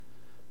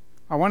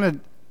I want to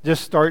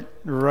just start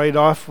right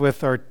off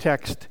with our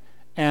text,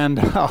 and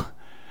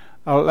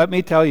let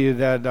me tell you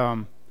that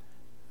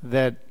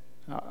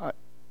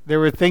there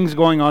were things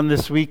going on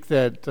this week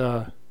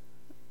that,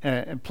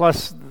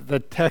 plus the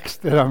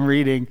text that I'm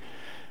reading,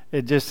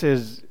 it just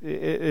is.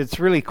 It's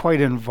really quite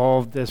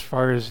involved as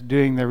far as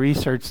doing the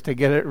research to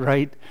get it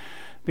right,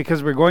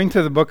 because we're going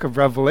to the book of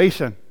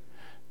Revelation,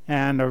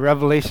 and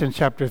Revelation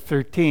chapter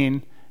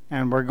 13,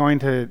 and we're going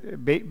to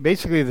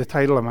basically the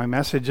title of my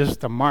message is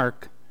the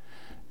mark.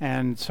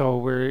 And so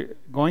we're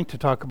going to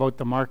talk about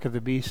the mark of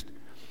the beast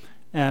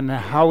and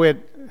how it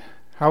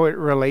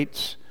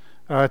relates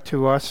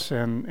to us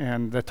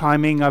and the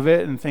timing of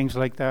it and things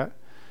like that.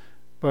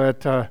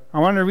 But I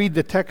want to read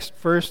the text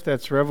first.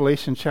 That's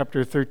Revelation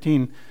chapter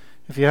 13.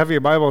 If you have your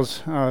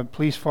Bibles,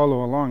 please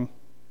follow along.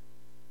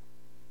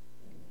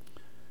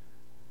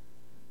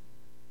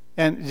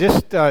 And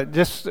just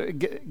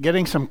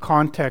getting some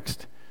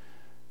context,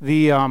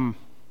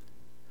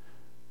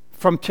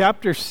 from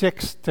chapter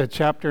 6 to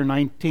chapter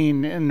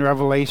 19 in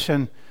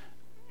Revelation,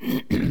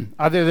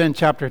 other than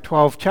chapter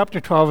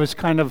 12 is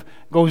kind of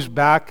goes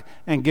back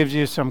and gives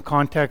you some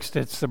context.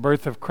 It's the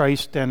birth of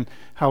Christ and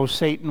how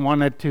Satan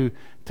wanted to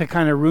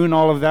kind of ruin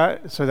all of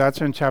that. So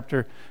that's in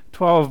chapter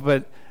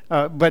 12,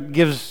 but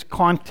gives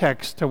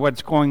context to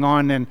what's going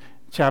on in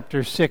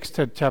chapter 6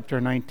 to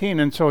chapter 19.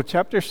 And so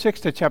chapter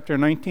 6 to chapter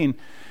 19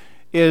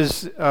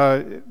 is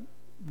the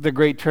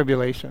Great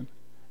Tribulation.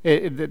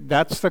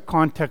 That's the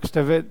context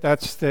of it.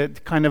 That's the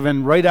kind of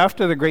right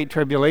after the Great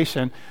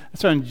Tribulation.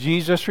 That's when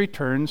Jesus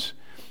returns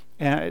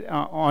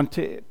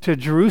to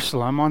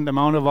Jerusalem on the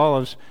Mount of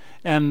Olives,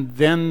 and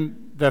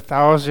then the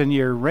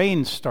 1,000-year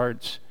reign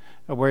starts,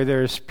 where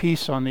there is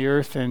peace on the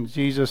earth and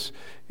Jesus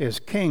is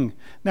king.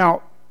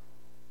 Now,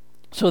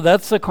 so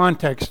that's the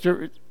context.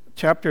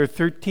 Chapter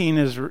 13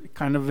 is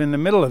kind of in the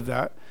middle of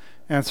that,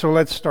 and so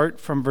let's start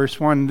from verse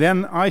 1.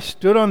 Then I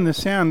stood on the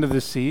sand of the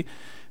sea,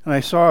 and I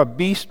saw a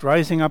beast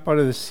rising up out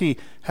of the sea,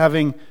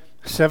 having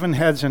 7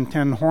 heads and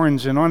 10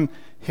 horns, and on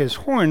his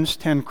horns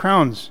 10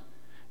 crowns,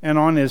 and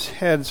on his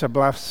heads a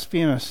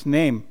blasphemous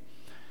name.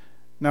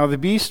 Now the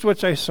beast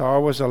which I saw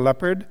was a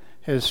leopard.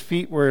 His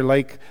feet were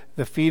like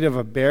the feet of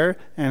a bear,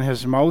 and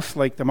his mouth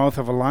like the mouth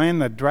of a lion.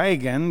 The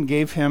dragon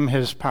gave him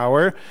his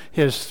power,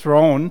 his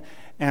throne,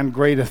 and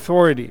great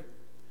authority.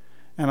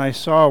 And I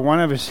saw one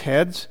of his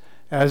heads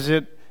as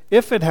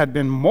if it had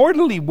been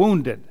mortally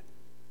wounded,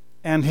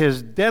 and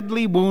his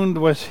deadly wound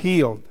was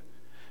healed.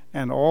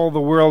 And all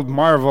the world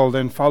marveled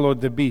and followed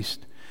the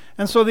beast.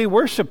 And so they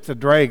worshipped the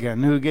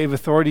dragon, who gave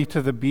authority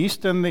to the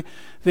beast, and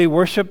they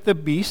worshipped the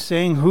beast,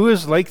 saying, "Who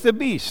is like the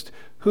beast?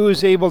 Who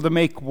is able to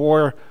make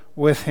war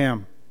with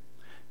him?"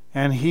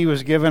 And he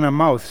was given a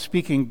mouth,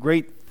 speaking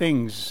great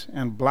things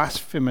and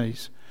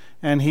blasphemies.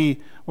 And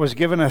he was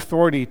given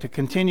authority to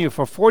continue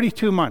for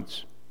 42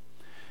 months.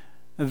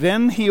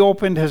 Then he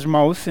opened his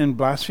mouth in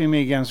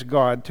blasphemy against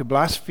God, to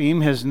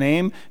blaspheme his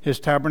name, his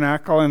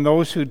tabernacle, and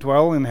those who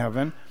dwell in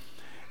heaven.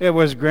 It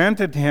was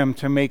granted to him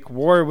to make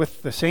war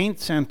with the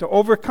saints and to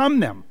overcome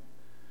them.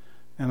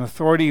 And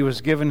authority was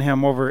given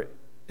him over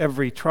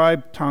every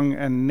tribe, tongue,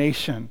 and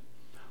nation.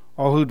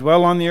 All who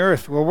dwell on the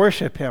earth will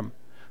worship him,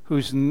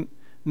 whose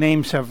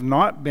names have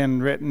not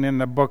been written in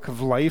the book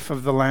of life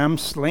of the Lamb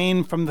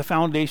slain from the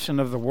foundation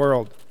of the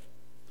world.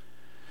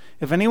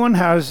 If anyone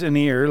has an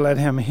ear, let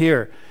him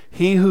hear.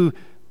 He who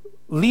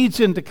leads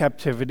into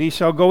captivity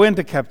shall go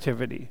into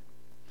captivity.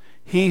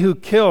 He who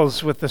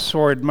kills with the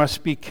sword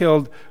must be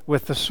killed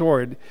with the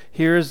sword.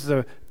 Here's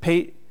the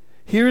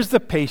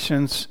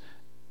patience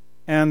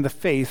and the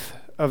faith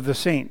of the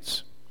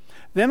saints.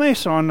 Then I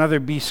saw another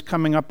beast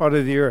coming up out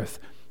of the earth,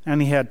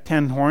 and he had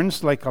 10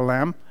 horns like a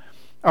lamb,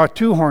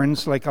 2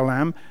 horns like a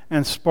lamb,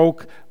 and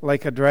spoke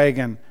like a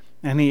dragon.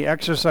 And he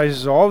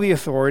exercises all the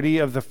authority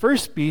of the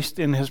first beast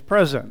in his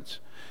presence,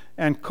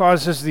 and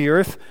causes the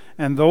earth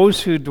and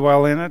those who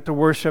dwell in it to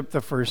worship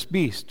the first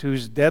beast,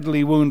 whose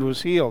deadly wound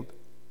was healed.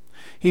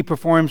 He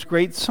performs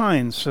great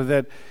signs, so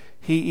that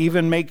he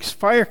even makes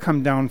fire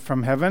come down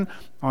from heaven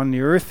on the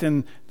earth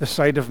in the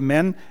sight of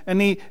men, and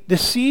he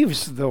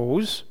deceives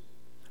those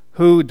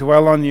who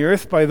dwell on the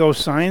earth by those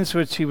signs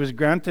which he was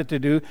granted to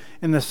do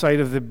in the sight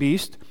of the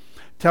beast,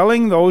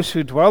 telling those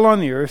who dwell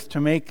on the earth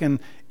to make an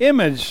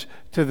image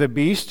to the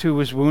beast who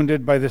was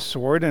wounded by the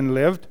sword and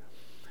lived.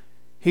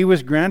 He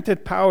was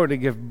granted power to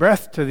give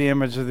breath to the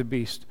image of the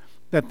beast,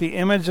 that the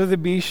image of the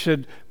beast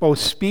should both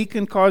speak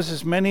and cause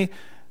as many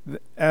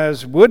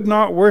as would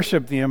not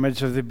worship the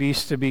image of the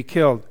beast to be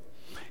killed.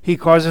 He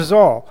causes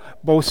all,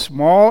 both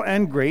small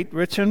and great,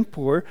 rich and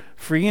poor,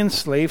 free and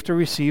slave, to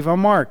receive a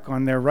mark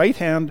on their right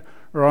hand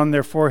or on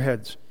their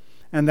foreheads,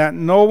 and that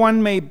no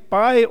one may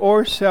buy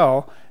or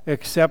sell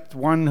except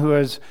one who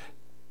has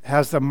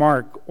the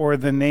mark or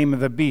the name of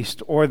the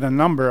beast or the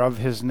number of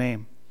his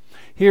name.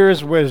 Here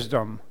is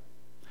wisdom.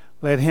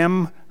 Let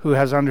him who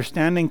has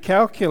understanding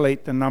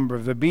calculate the number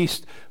of the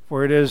beast,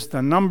 for it is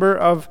the number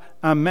of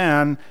a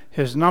man.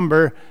 His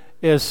number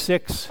is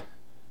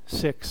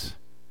 666.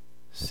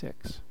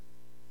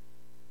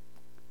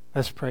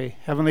 Let's pray.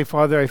 Heavenly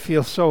Father, I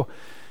feel so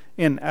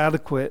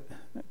inadequate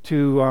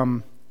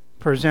to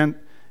present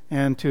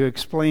and to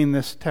explain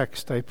this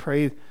text. I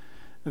pray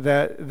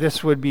that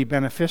this would be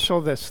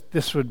beneficial, that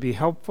this would be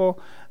helpful,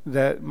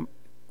 that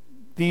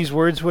these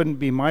words wouldn't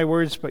be my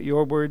words but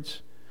your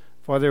words.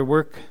 Father,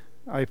 work,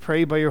 I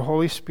pray, by your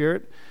Holy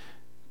Spirit.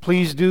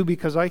 Please do,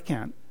 because I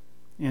can't.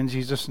 In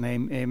Jesus'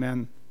 name,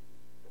 amen.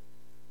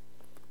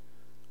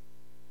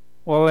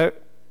 Well,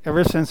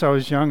 ever since I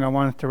was young, I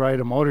wanted to ride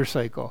a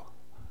motorcycle.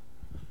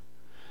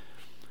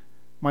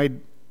 My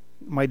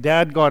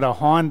dad got a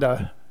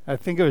Honda, I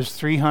think it was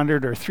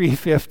 300 or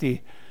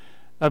 350,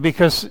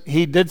 because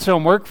he did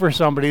some work for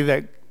somebody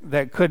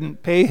that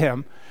couldn't pay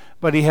him,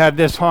 but he had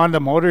this Honda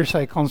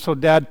motorcycle, and so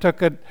Dad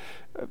took it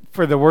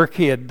for the work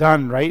he had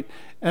done, right?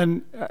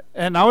 And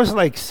I was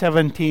like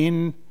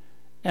 17,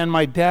 and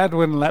my dad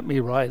wouldn't let me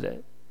ride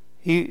it.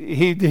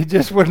 He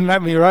just wouldn't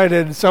let me ride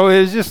it, and so it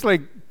was just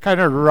like kind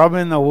of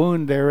rubbing the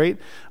wound there, right?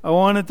 I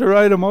wanted to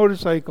ride a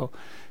motorcycle.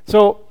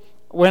 So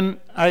when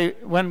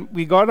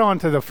we got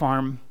onto the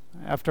farm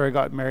after I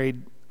got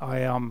married,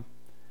 one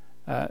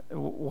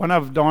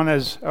of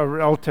Donna's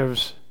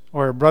relatives,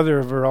 or a brother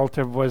of a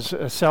relative, was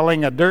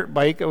selling a dirt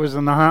bike. It was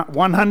a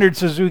 100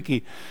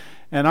 Suzuki,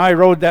 and I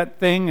rode that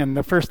thing. And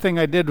the first thing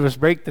I did was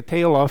break the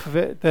tail off of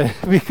it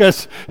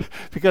because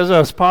I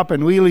was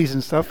popping wheelies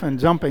and stuff and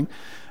jumping.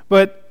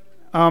 But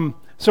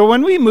so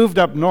when we moved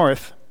up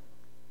north,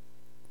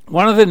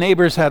 one of the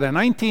neighbors had a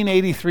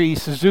 1983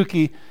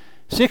 Suzuki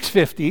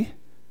 650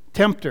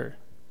 Tempter,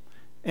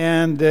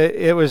 and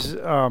it was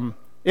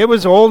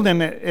old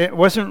and it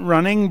wasn't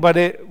running, but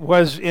it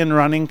was in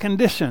running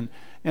condition.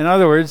 In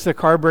other words, the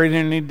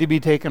carburetor needed to be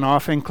taken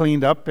off and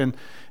cleaned up, and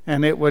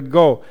it would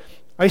go.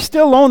 I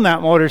still own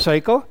that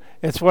motorcycle.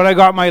 It's what I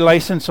got my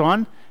license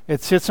on.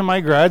 It sits in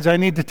my garage. I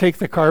need to take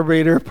the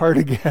carburetor apart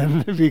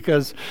again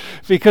because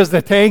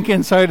the tank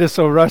inside is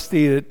so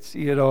rusty.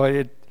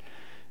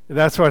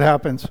 That's what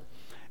happens.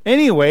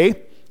 Anyway,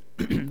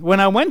 when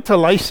I went to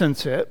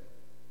license it,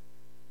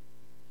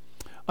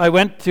 I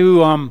went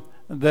to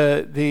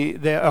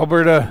the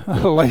Alberta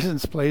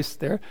license place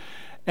there,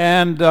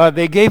 and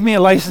they gave me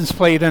a license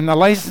plate, and the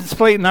license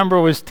plate number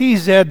was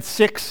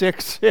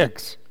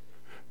TZ666.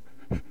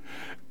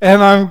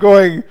 And I'm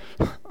going,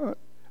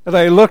 and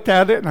I looked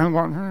at it, and I'm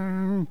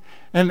going,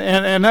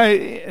 and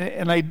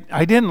I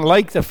didn't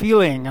like the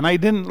feeling, and I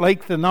didn't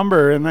like the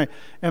number, and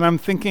I'm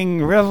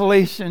thinking,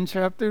 Revelation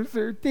chapter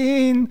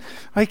 13.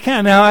 I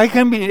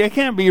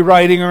can't be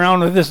riding around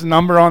with this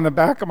number on the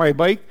back of my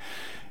bike.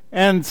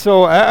 And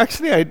so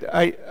actually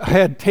I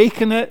had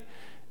taken it,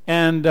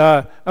 and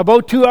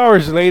about 2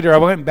 hours later I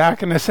went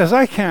back and I says,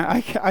 I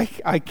can't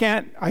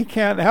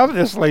have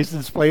this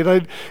license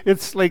plate.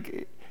 It's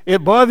like,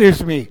 it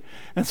bothers me.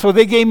 And so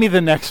they gave me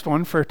the next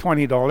one for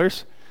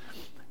 $20.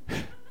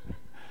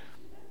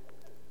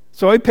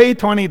 So I paid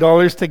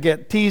 $20 to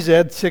get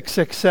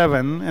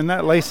TZ667, and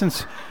that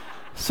license,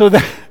 so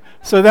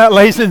that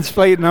license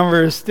plate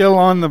number is still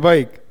on the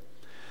bike.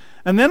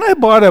 And then I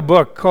bought a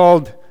book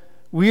called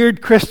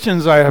Weird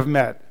Christians I Have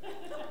Met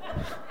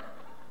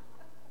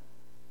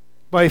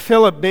by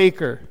Philip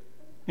Baker.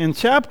 In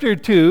chapter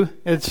 2,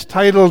 it's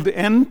titled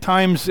End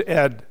Times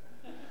Ed.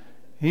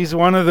 He's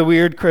one of the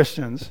weird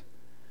Christians.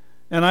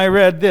 And I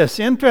read this: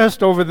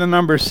 interest over the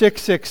number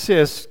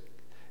 666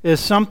 is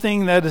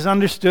something that is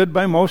understood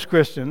by most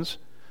Christians.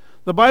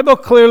 The Bible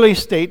clearly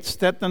states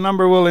that the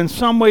number will in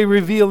some way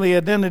reveal the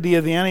identity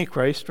of the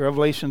Antichrist,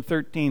 Revelation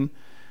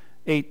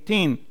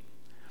 13:18.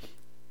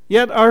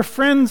 Yet our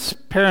friend's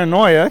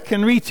paranoia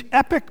can reach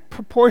epic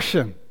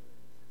proportion.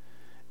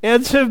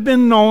 Eds have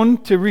been known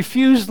to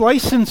refuse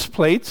license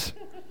plates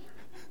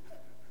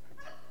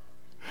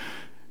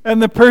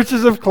and the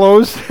purchase of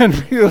clothes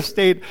and real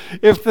estate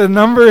if the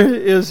number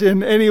is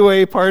in any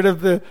way part of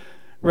the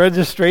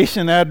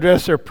registration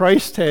address or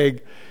price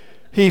tag.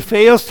 He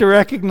fails to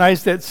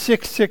recognize that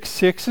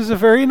 666 is a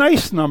very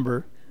nice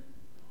number.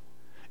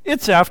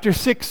 It's after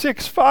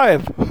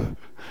 665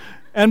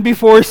 and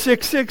before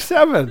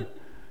 667,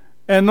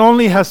 and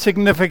only has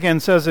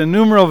significance as a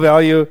numeral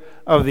value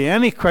of the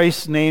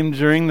Antichrist name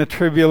during the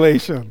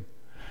tribulation.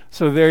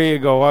 So there you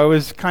go. I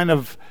was kind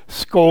of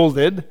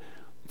scolded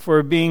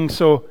for being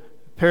so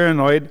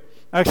paranoid.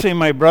 Actually,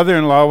 my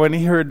brother-in-law, when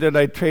he heard that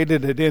I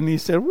traded it in, he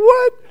said,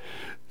 "What?"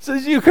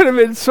 Says, "You could have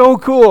been so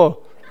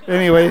cool."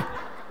 Anyway,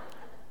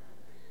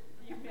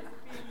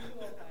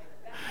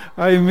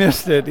 I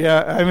missed it.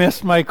 Yeah, I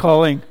missed my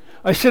calling.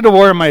 I should have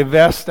worn my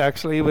vest,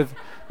 actually, with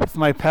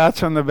my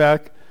patch on the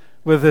back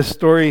with a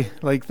story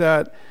like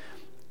that.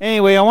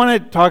 Anyway, I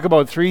want to talk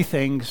about three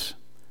things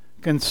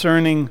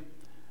concerning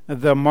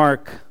the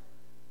mark.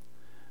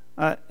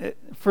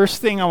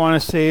 First thing I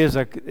want to say is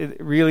it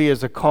really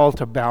is a call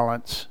to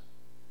balance,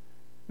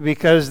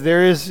 because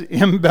there is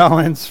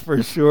imbalance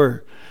for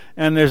sure,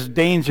 and there's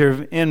danger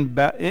of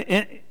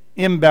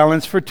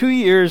imbalance. For 2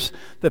 years,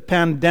 the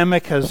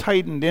pandemic has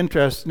heightened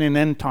interest in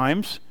end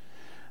times.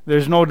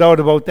 There's no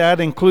doubt about that,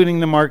 including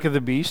the mark of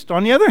the beast.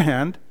 On the other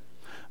hand,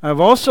 I've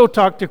also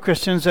talked to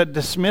Christians that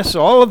dismiss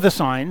all of the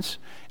signs,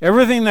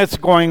 everything that's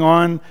going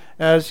on,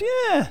 as,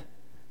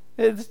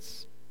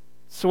 It's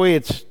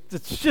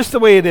just the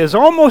way it is,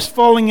 almost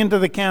falling into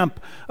the camp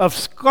of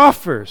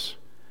scoffers,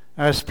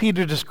 as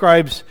Peter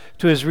describes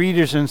to his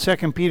readers in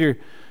 2 Peter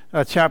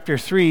chapter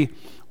 3.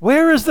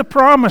 Where is the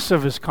promise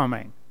of his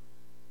coming?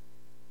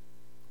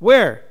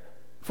 Where?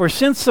 For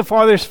since the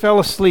fathers fell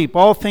asleep,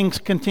 all things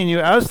continue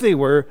as they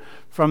were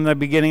from the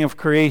beginning of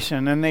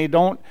creation, and they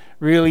don't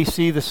really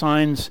see the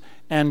signs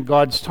and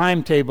God's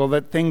timetable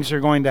that things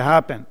are going to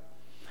happen.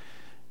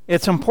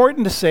 It's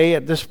important to say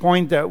at this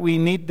point that we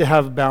need to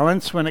have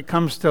balance when it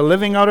comes to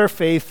living out our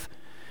faith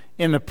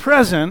in the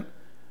present,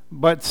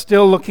 but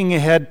still looking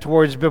ahead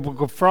towards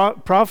biblical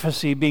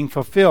prophecy being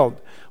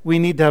fulfilled. We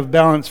need to have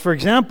balance. For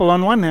example,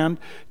 on one hand,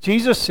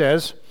 Jesus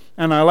says,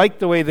 and I like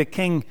the way the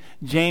King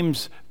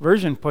James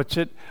Version puts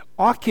it,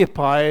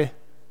 occupy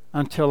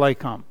until I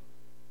come.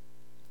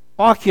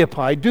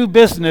 Occupy, do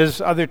business,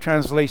 other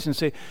translations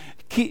say,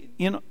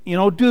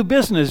 do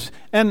business.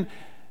 And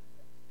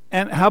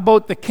how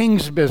about the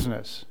king's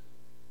business?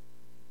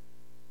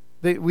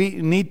 We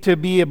need to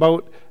be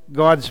about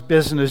God's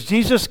business.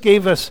 Jesus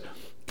gave us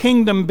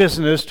kingdom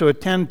business to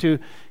attend to,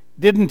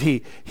 didn't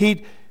he?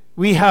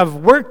 We have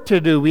work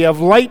to do. We have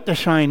light to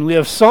shine. We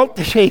have salt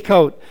to shake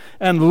out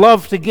and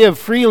love to give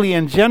freely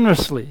and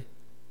generously.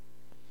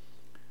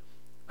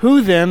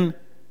 Who then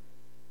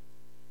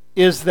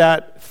is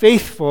that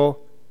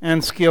faithful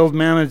and skilled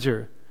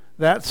manager?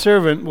 That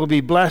servant will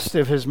be blessed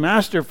if his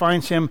master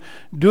finds him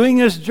doing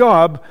his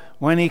job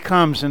when he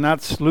comes. And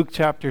that's Luke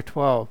chapter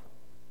 12.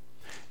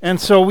 And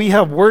so we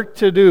have work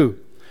to do.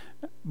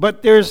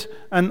 But there's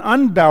an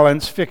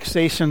unbalanced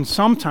fixation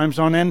sometimes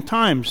on end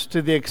times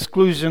to the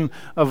exclusion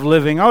of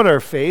living out our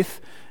faith.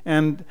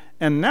 And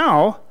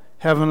now,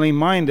 heavenly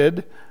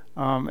minded,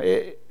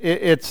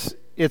 it's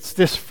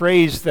this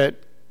phrase that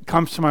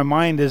comes to my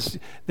mind is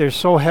they're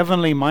so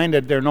heavenly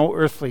minded they're no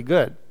earthly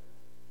good.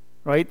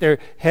 Right? Their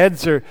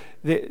heads are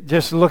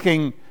just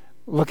looking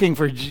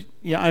for,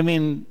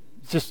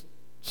 just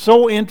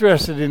so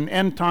interested in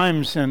end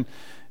times and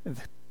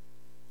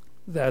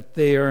that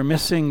they are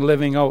missing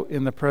living out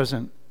in the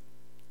present.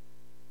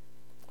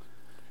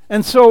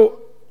 And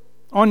so,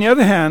 on the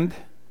other hand,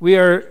 we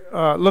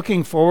are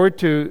looking forward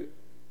to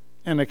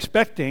and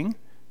expecting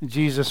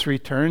Jesus'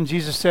 return.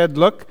 Jesus said,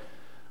 "Look,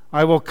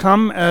 I will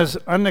come as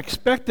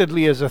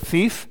unexpectedly as a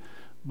thief.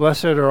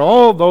 Blessed are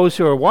all those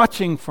who are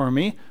watching for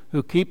me,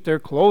 who keep their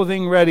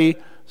clothing ready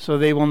so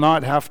they will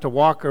not have to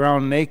walk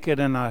around naked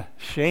and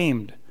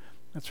ashamed."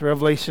 That's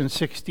Revelation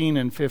 16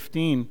 and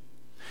 15.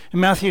 In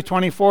Matthew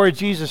 24,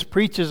 Jesus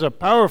preaches a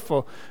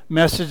powerful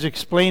message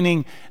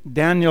explaining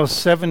Daniel's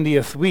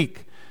 70th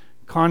week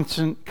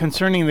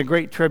concerning the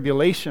Great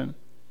Tribulation.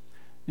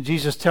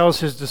 Jesus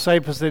tells his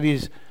disciples that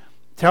he's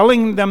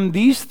telling them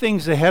these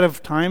things ahead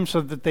of time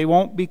so that they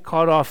won't be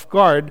caught off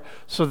guard,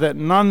 so that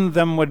none of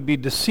them would be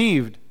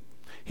deceived.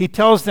 He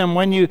tells them,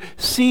 when you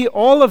see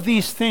all of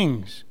these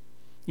things,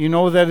 you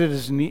know that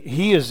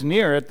he is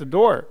near at the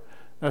door.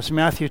 That's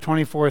Matthew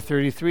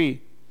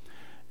 24:33.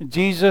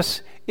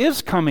 Jesus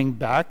is coming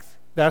back.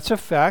 That's a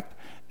fact.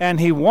 And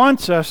he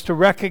wants us to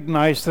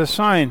recognize the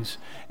signs.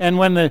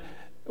 And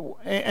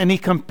he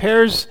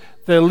compares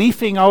the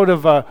leafing out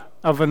of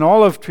an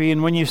olive tree.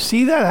 And when you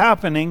see that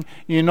happening,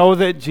 you know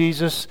that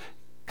Jesus'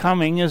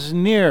 coming is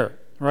near.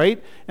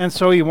 Right? And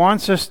so he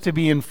wants us to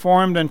be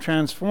informed and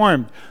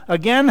transformed.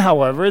 Again,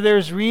 however,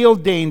 there's real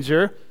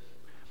danger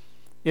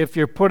if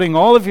you're putting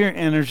all of your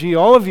energy,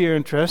 all of your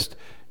interest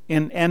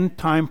in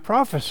end-time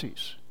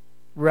prophecies,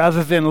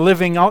 rather than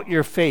living out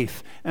your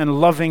faith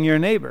and loving your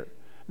neighbor.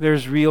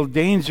 There's real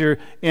danger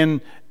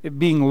in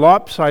being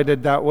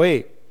lopsided that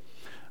way.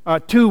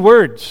 Two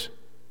words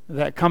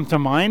that come to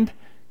mind: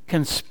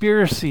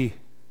 conspiracy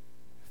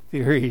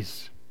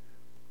theories.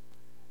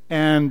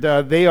 And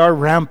they are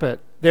rampant.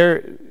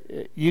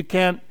 You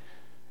can't.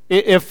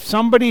 If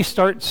somebody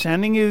starts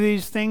sending you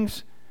these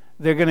things,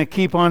 they're going to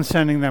keep on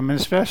sending them, and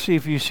especially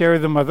if you share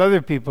them with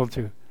other people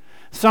too.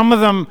 Some of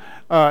them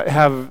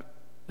have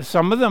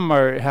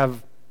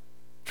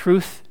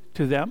truth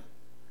to them,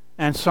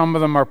 and some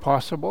of them are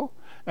possible,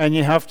 and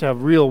you have to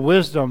have real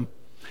wisdom.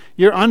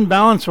 Your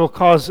unbalance will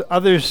cause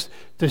others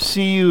to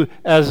see you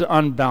as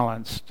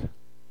unbalanced,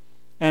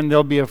 and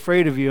they'll be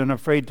afraid of you and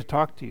afraid to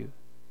talk to you,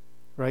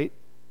 right?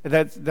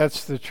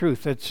 That's the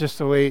truth. That's just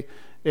the way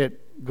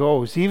it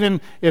goes. Even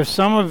if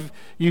some of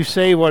you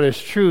say what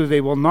is true,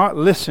 they will not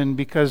listen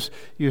because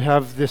you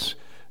have this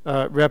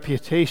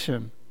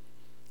reputation.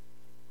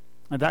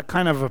 And that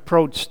kind of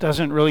approach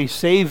doesn't really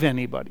save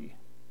anybody.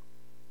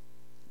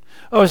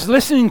 I was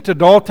listening to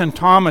Dalton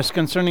Thomas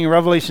concerning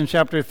Revelation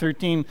chapter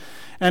 13,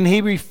 and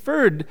he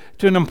referred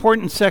to an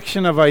important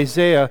section of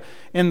Isaiah.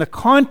 In the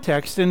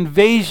context,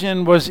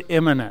 invasion was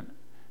imminent.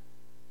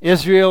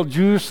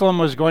 Jerusalem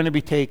was going to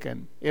be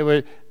taken. They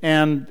were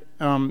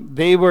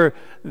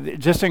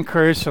just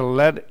encouraged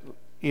to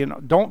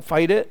don't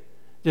fight it,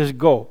 just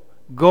go.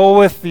 Go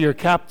with your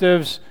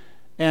captives,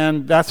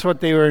 and that's what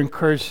they were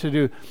encouraged to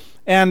do.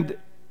 And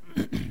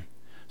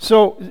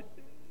so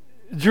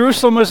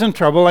Jerusalem was in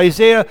trouble.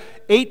 Isaiah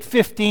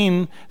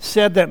 8:15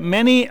 said that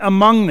many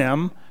among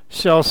them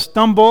shall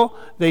stumble,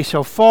 they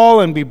shall fall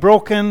and be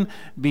broken,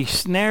 be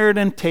snared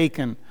and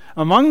taken.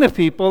 Among the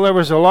people, there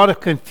was a lot of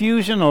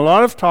confusion, a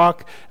lot of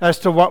talk as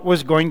to what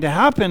was going to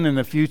happen in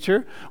the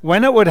future,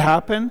 when it would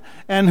happen,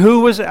 and who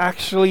was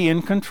actually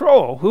in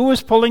control, who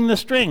was pulling the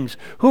strings,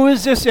 who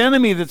is this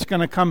enemy that's going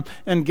to come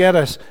and get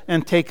us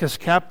and take us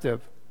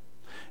captive.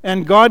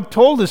 And God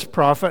told his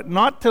prophet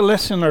not to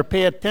listen or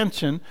pay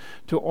attention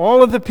to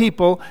all of the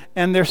people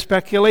and their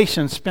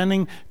speculations,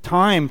 spending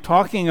time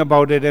talking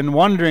about it and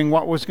wondering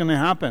what was going to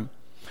happen.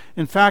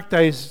 In fact,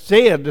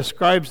 Isaiah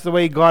describes the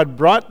way God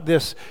brought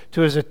this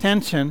to his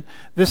attention.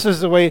 This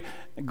is the way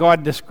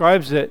God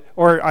describes it,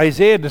 or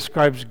Isaiah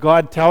describes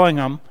God telling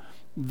him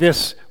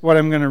this, what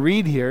I'm going to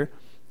read here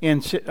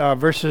in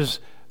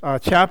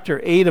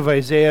chapter 8 of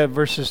Isaiah,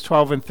 verses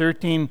 12 and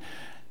 13.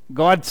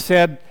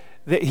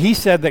 He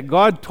said that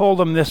God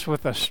told him this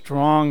with a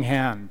strong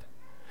hand,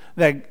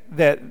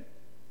 that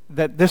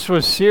this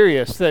was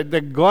serious,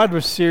 that God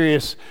was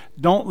serious.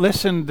 Don't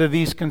listen to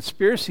these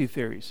conspiracy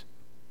theories.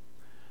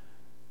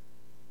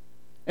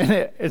 And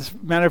as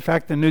a matter of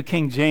fact, the New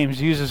King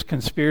James uses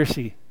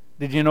conspiracy.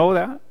 Did you know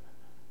that?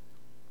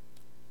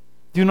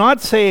 Do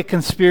not say a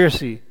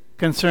conspiracy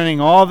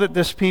concerning all that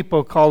this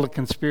people call a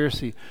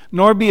conspiracy,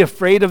 nor be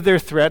afraid of their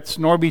threats,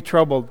 nor be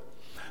troubled.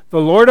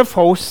 The Lord of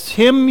hosts,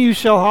 him you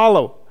shall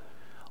hallow.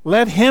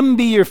 Let him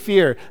be your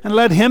fear, and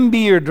let him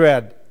be your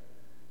dread.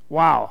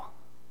 Wow.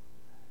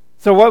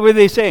 So what were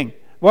they saying?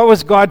 What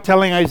was God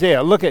telling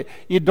Isaiah? Look,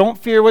 you don't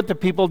fear what the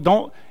people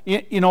don't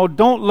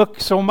look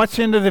so much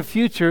into the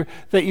future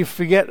that you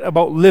forget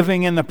about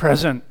living in the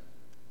present.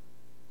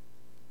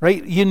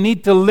 Right? You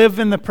need to live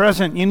in the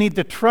present. You need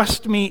to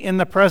trust me in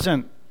the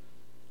present.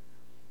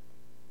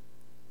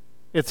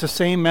 It's the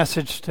same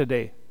message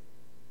today.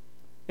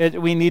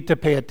 We need to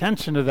pay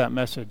attention to that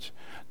message.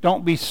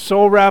 Don't be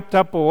so wrapped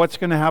up with what's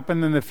going to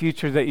happen in the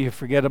future that you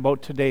forget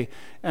about today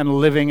and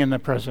living in the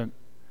present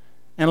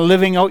and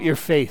living out your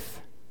faith.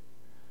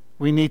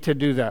 We need to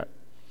do that.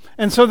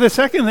 And so the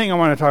second thing I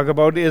want to talk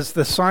about is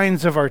the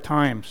signs of our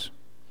times.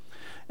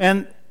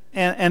 And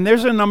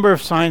there's a number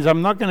of signs.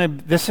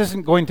 This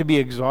isn't going to be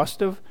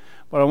exhaustive,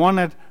 but I want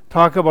to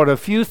talk about a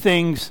few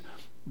things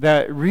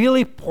that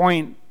really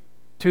point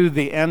to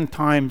the end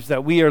times,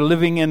 that we are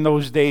living in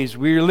those days.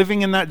 We are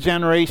living in that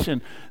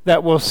generation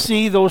that will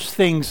see those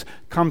things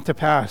come to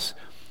pass.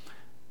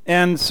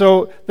 And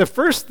so the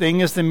first thing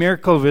is the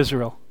miracle of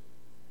Israel.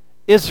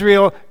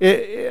 Israel,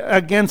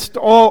 against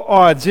all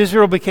odds,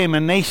 Israel became a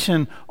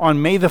nation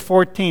on May the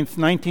 14th,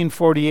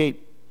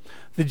 1948.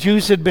 The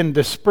Jews had been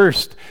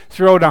dispersed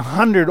throughout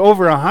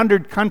over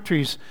 100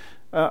 countries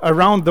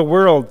around the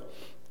world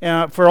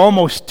for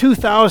almost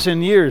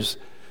 2,000 years.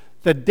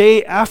 The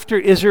day after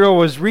Israel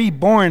was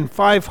reborn,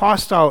 5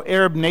 hostile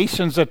Arab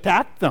nations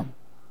attacked them.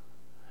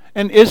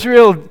 And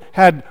Israel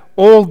had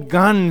old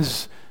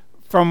guns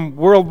from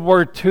World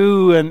War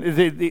II, and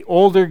the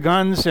older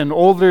guns and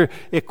older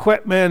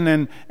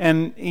equipment,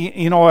 and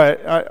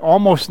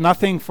almost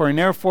nothing for an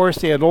Air Force.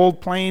 They had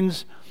old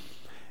planes.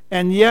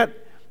 And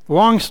yet,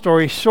 long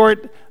story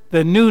short,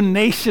 the new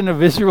nation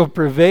of Israel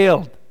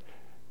prevailed.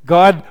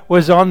 God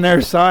was on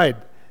their side.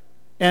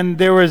 And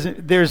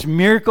there's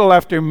miracle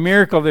after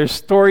miracle, there's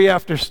story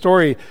after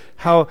story,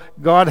 how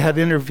God had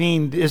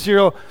intervened.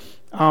 Israel,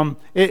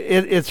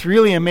 it's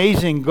really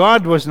amazing.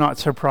 God was not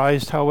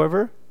surprised,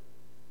 however,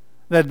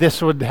 that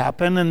this would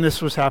happen, and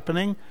this was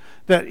happening,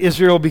 that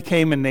Israel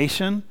became a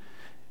nation.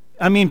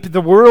 I mean, the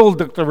world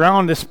looked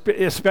around,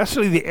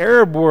 especially the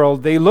Arab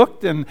world. They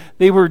looked and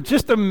they were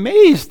just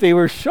amazed. They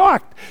were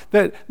shocked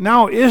that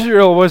now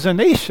Israel was a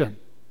nation.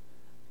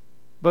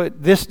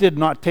 But this did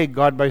not take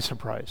God by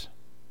surprise.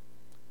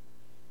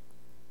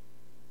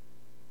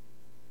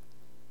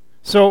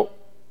 So,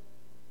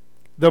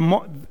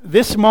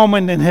 this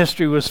moment in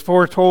history was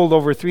foretold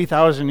over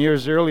 3,000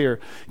 years earlier.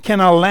 Can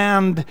a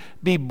land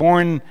be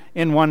born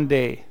in one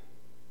day?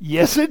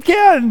 Yes, it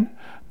can.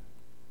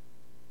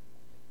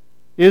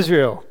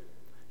 Israel.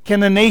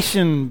 Can a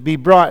nation be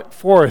brought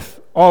forth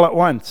all at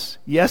once?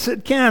 Yes,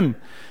 it can.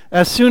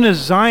 As soon as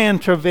Zion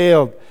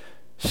travailed,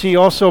 she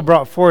also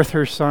brought forth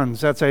her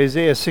sons. That's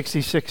Isaiah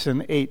 66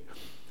 and 8.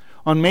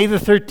 On May the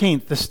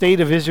 13th, the state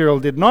of Israel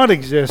did not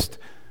exist.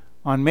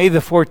 On May the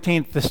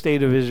 14th, the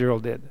state of Israel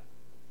did.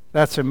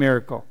 That's a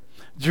miracle.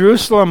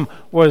 Jerusalem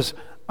was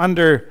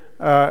under...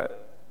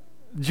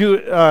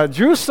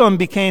 Jerusalem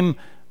became...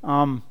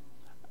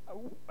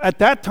 at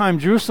that time,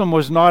 Jerusalem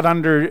was not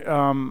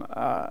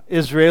under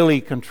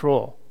Israeli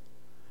control.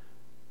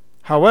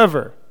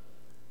 However,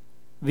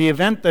 the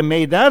event that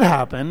made that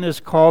happen is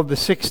called the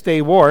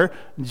Six-Day War,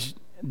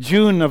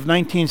 June of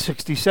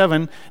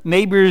 1967.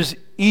 Neighbors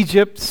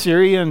Egypt,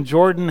 Syria, and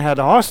Jordan had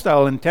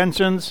hostile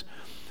intentions.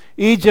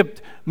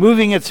 Egypt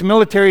moving its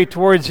military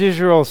towards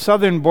Israel's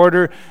southern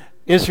border,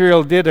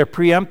 Israel did a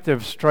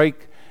preemptive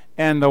strike,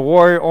 and the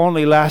war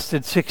only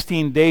lasted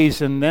 16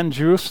 days, and then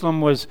Jerusalem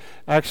was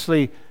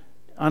actually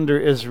under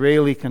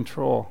Israeli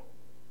control.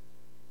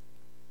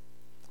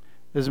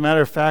 As a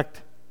matter of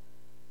fact,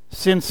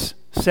 since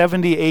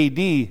 70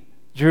 AD,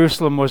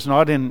 Jerusalem was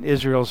not in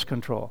Israel's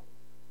control.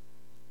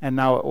 and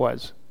now it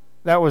was.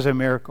 That was a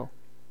miracle.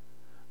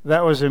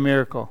 That was a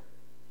miracle.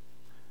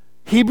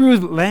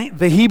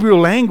 The Hebrew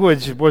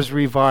language was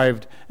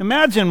revived.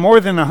 Imagine more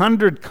than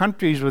 100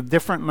 countries with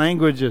different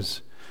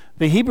languages.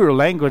 The Hebrew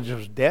language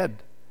was dead.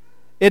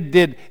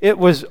 It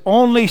was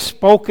only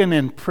spoken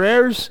in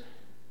prayers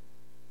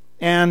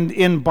and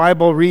in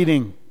Bible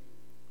reading.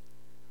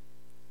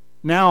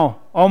 Now,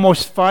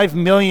 almost 5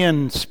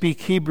 million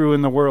speak Hebrew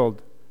in the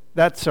world.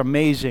 That's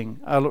amazing.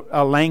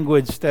 A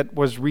language that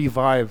was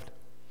revived.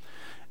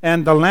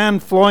 And the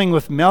land flowing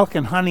with milk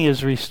and honey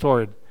is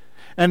restored.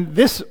 And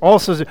this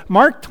also,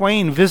 Mark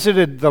Twain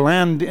visited the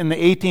land in the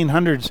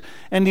 1800s,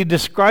 and he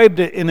described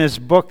it in his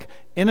book,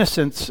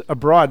 Innocents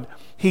Abroad.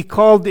 He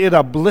called it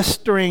a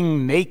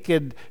blistering,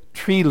 naked,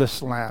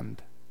 treeless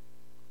land.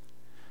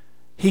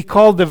 He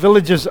called the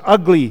villages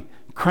ugly,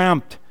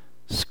 cramped,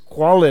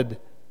 squalid,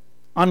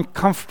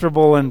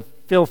 uncomfortable, and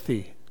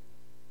filthy.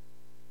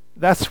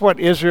 That's what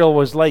Israel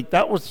was like.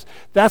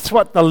 That's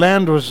what the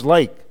land was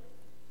like.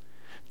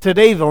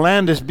 Today, the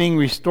land is being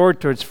restored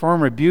to its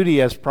former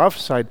beauty as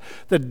prophesied.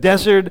 The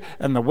desert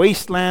and the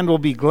wasteland will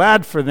be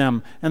glad for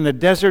them, and the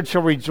desert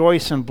shall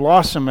rejoice and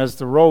blossom as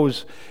the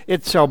rose.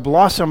 It shall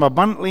blossom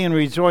abundantly and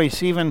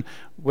rejoice, even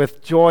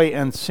with joy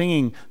and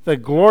singing. The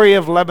glory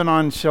of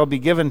Lebanon shall be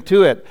given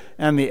to it,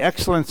 and the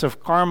excellence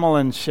of Carmel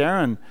and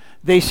Sharon.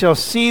 They shall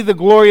see the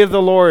glory of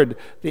the Lord,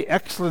 the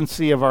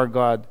excellency of our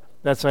God.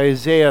 That's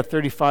Isaiah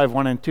 35,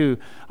 1 and 2.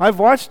 I've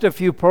watched a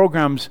few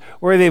programs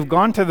where they've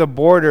gone to the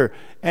border,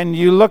 and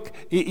you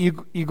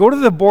go to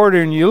the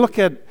border and you look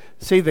at,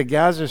 say, the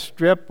Gaza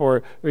Strip,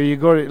 or you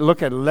go to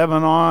look at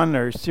Lebanon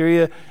or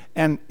Syria,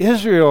 and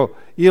Israel,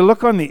 you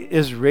look on the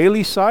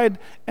Israeli side,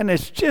 and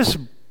it's just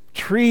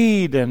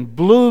treed and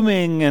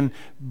blooming and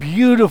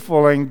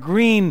beautiful and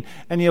green,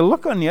 and you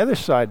look on the other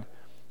side,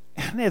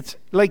 and it's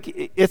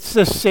like it's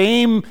the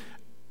same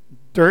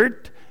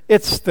dirt,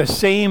 it's the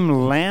same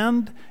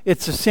land,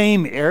 it's the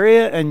same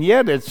area, and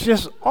yet it's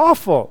just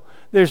awful.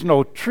 There's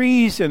no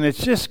trees, and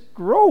it's just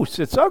gross.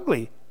 It's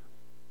ugly.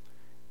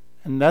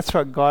 And that's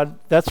what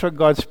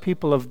God's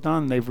people have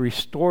done. They've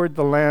restored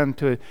the land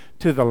to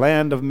the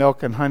land of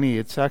milk and honey.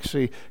 It's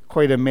actually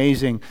quite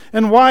amazing.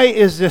 And why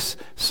is this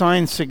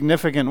sign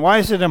significant? Why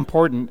is it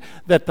important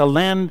that the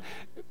land,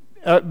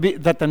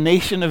 that the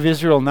nation of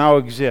Israel now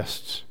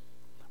exists?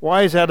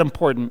 Why is that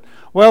important?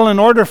 Well, in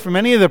order for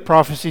many of the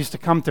prophecies to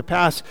come to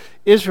pass,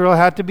 Israel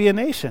had to be a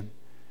nation.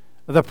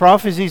 The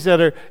prophecies that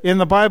are in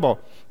the Bible.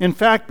 In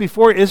fact,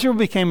 before Israel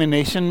became a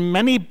nation,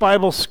 many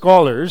Bible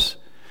scholars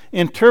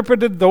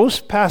interpreted those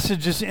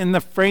passages in the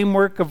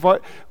framework of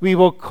what we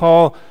will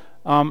call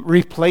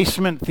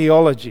replacement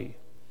theology.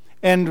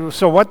 And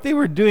so what they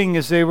were doing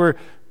is they were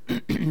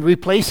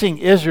replacing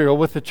Israel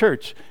with the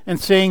church and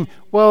saying,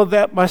 well,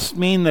 that must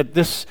mean that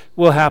this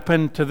will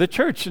happen to the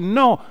church. And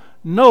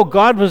no,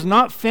 God was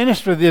not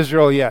finished with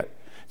Israel yet.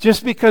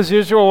 Just because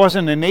Israel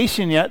wasn't a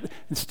nation yet,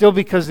 and still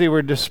because they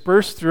were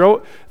dispersed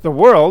throughout the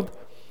world,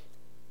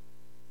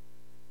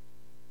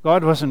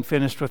 God wasn't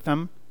finished with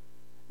them.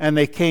 And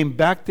they came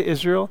back to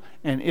Israel,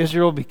 and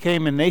Israel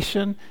became a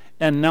nation.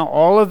 And now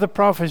all of the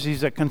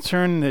prophecies that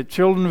concern the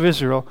children of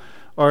Israel,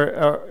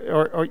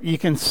 or you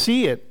can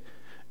see it.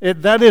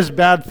 That is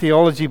bad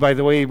theology, by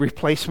the way,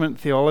 replacement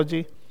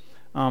theology.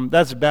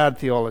 That's bad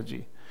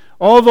theology.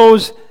 All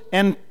those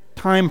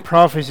end-time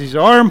prophecies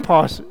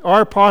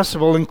are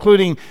possible,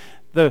 including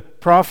the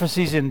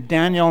prophecies in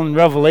Daniel and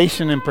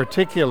Revelation in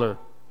particular.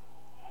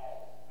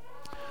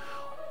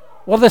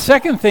 Well, the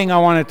second thing I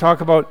want to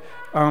talk about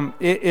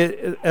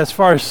as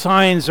far as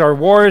signs are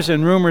wars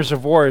and rumors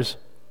of wars.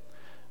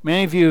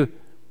 Many of you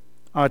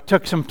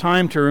took some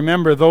time to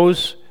remember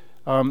those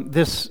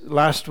this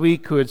last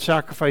week who had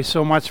sacrificed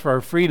so much for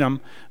our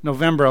freedom,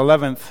 November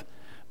 11th.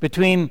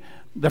 Between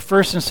the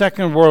First and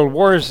Second World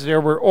Wars,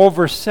 there were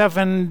over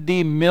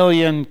 70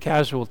 million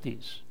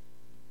casualties.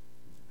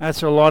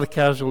 That's a lot of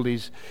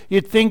casualties.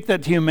 You'd think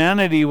that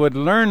humanity would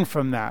learn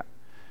from that.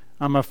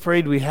 I'm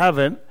afraid we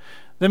haven't.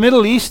 The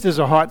Middle East is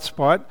a hot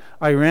spot.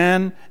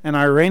 Iran and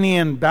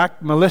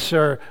Iranian-backed militia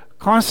are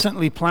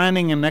constantly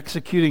planning and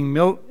executing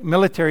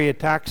military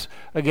attacks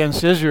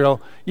against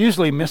Israel,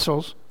 usually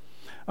missiles.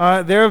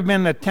 There have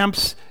been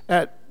attempts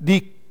at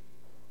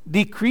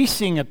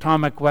decreasing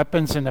atomic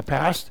weapons in the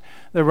past.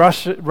 The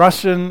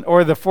Russian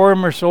or the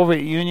former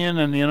Soviet Union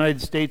and the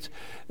United States,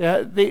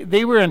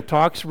 they were in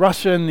talks.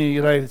 Russia and the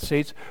United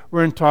States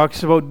were in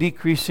talks about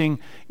decreasing,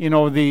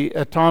 the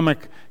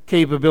atomic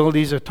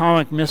capabilities,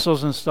 atomic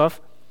missiles and stuff.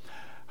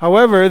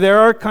 However, there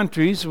are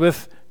countries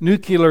with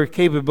nuclear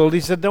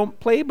capabilities that don't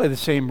play by the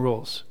same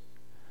rules.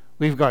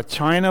 We've got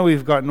China,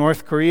 we've got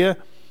North Korea,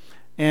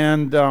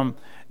 and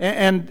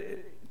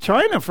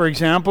China, for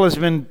example, has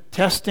been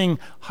testing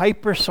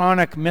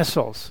hypersonic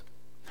missiles.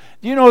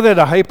 Do you know that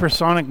the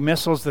hypersonic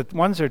missiles, the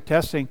ones they're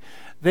testing,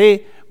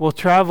 they will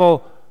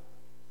travel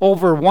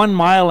over 1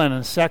 mile in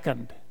a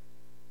second?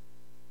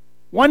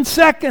 1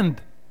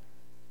 second!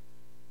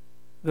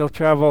 They'll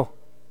travel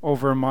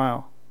over a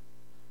mile.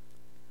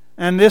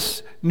 And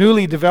this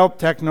newly developed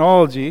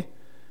technology,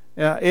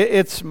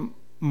 it's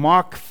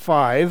Mach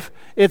 5.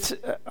 It's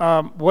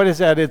what is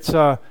that?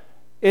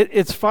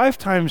 It's 5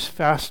 times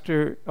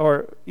faster,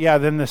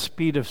 than the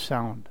speed of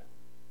sound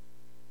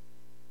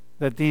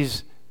that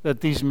these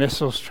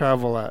missiles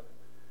travel at.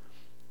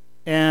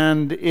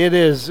 And it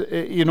is,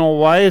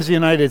 why is the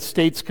United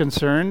States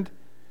concerned?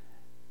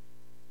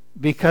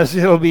 Because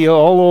it'll be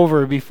all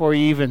over before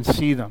you even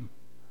see them.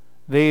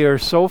 They are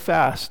so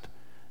fast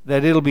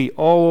that it'll be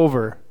all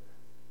over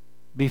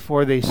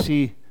before they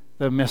see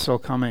the missile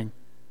coming.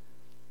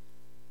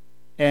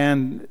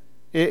 And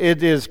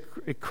it is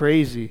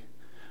crazy.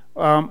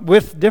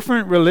 With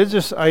different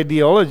religious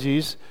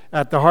ideologies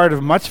at the heart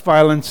of much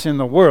violence in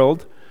the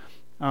world,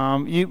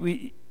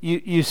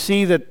 you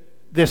see that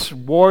this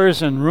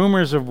wars and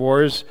rumors of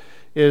wars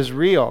is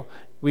real.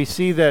 We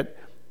see that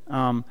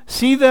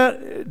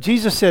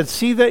Jesus said,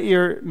 "See that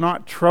you're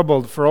not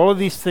troubled, for all of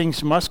these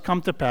things must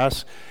come to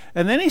pass."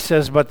 And then he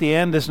says, "But the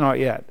end is not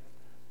yet."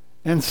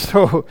 And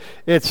so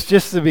it's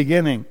just the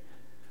beginning.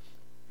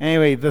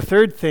 Anyway, the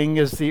third thing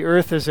is the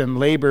earth is in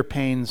labor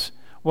pains.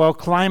 Well,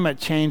 climate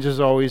change is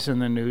always in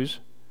the news.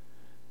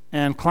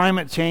 And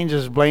climate change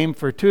is blamed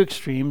for 2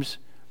 extremes.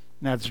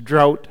 That's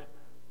drought.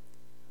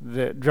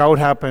 The drought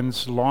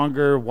happens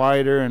longer,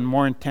 wider, and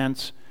more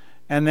intense.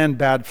 And then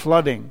bad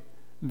flooding.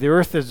 The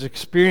earth is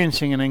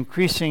experiencing an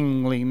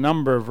increasingly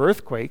number of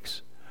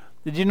earthquakes.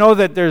 Did you know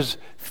that there's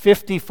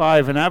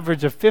an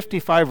average of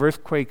 55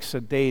 earthquakes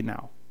a day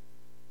now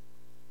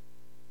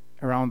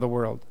around the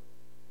world?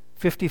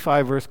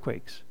 55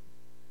 earthquakes.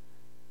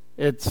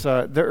 It's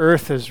the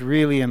earth is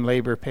really in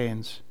labor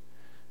pains.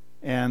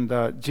 And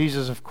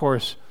Jesus, of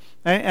course,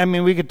 I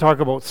mean, we could talk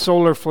about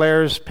solar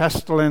flares,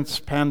 pestilence,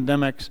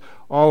 pandemics,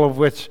 all of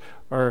which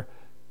are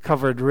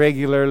covered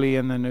regularly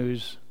in the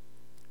news.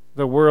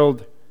 The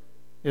world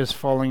is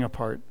falling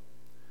apart.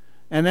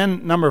 And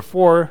then number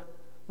 4,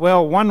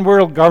 one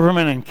world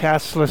government and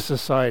cashless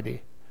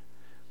society.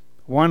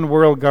 One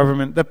world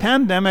government. The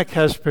pandemic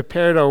has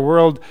prepared our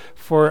world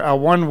for a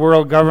one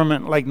world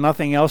government like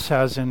nothing else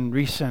has in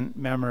recent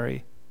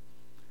memory.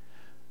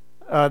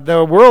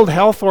 The World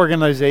Health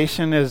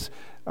Organization is,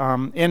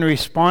 in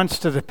response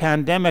to the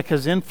pandemic,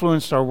 has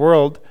influenced our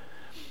world.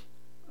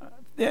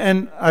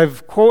 And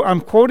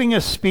I'm quoting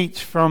a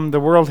speech from the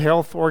World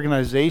Health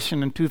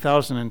Organization in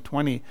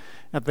 2020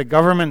 at the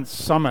government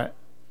summit,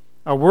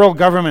 a world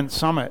government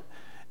summit.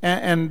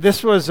 And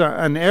this was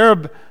an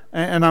Arab,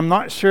 and I'm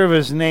not sure of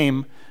his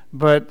name,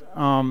 but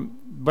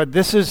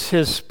this is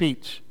his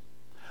speech.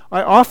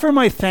 "I offer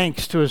my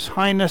thanks to His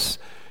Highness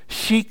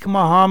Sheikh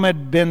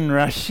Mohammed bin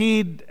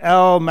Rashid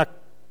Al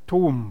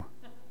Maktoum."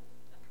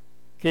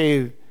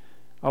 Okay,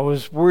 I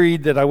was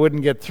worried that I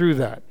wouldn't get through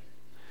that.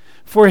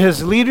 "For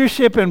his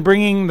leadership in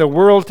bringing the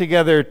world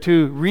together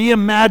to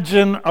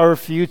reimagine our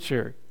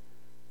future."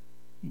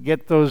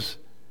 Get those,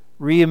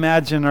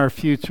 reimagine our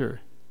future.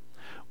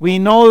 "We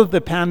know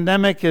the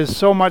pandemic is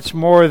so much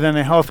more than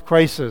a health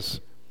crisis.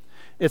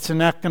 It's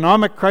an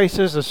economic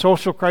crisis, a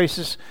social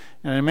crisis,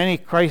 and in many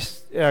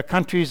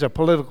countries, a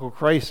political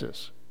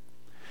crisis.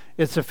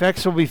 Its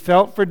effects will be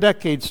felt for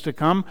decades to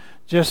come,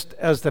 just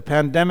as the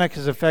pandemic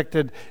has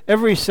affected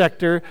every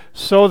sector,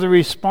 so the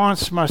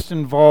response must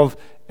involve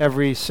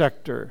every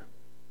sector.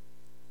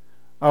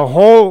 A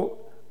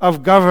whole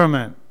of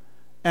government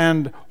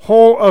and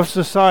whole of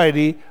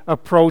society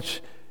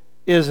approach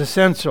is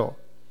essential,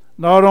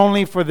 not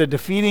only for the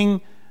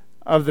defeating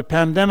of the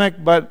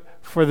pandemic, but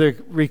for the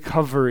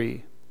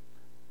recovery."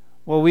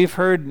 Well, we've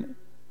heard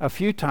a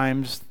few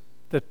times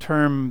the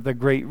term the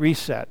Great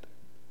Reset.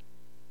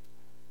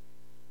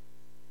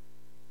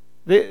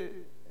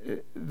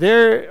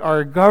 There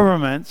are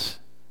governments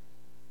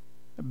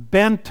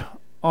bent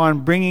on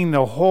bringing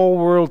the whole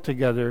world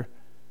together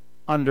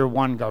under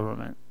one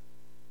government,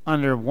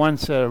 under one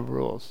set of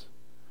rules.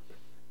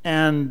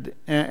 And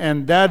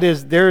that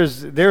is,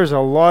 there's a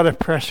lot of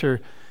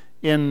pressure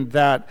in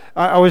that.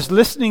 I was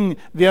listening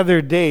the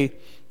other day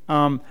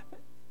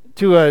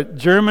to a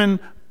German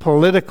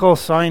political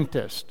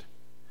scientist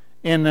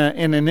in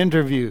an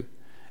interview,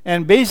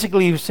 and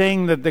basically he was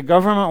saying that the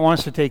government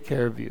wants to take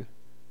care of you.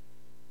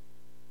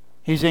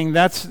 He's saying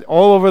that's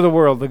all over the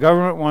world. The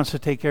government wants to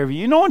take care of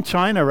you. You know, in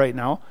China right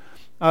now,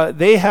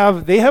 they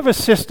have a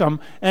system,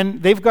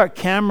 and they've got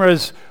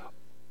cameras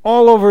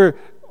all over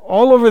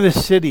the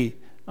city,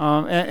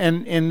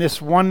 and in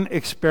this one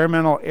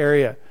experimental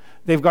area.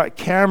 They've got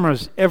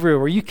cameras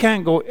everywhere. You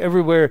can't go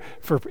anywhere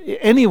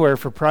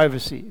for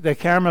privacy. The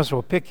cameras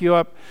will pick you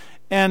up,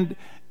 and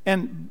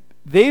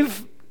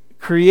they've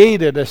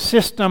created a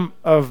system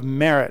of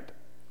merit.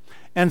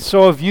 And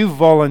so if you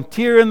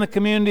volunteer in the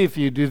community, if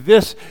you do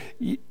this,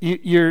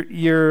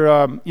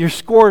 your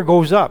score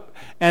goes up.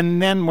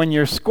 And then when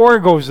your score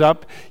goes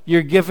up,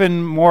 you're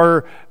given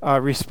more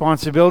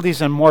responsibilities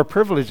and more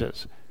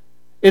privileges.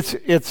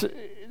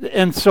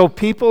 And so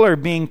people are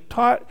being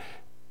taught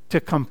to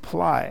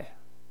comply.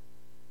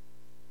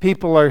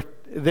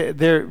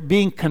 They're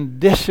being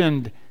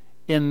conditioned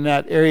in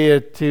that area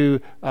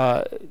to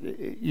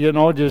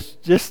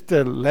just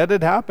to let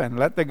it happen.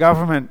 Let the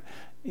government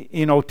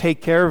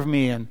take care of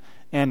me,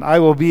 and I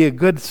will be a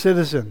good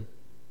citizen.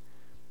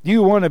 Do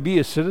you want to be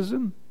a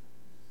citizen?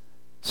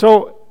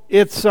 So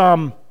it's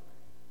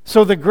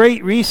so the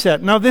Great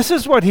Reset. Now this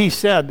is what he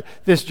said,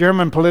 this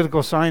German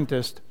political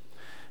scientist.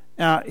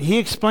 He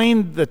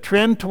explained the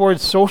trend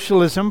towards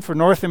socialism for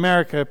North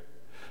America,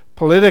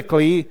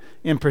 politically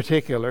in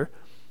particular,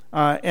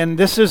 and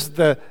this is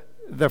the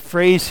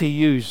phrase he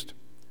used.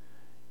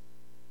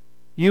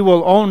 You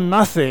will own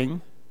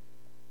nothing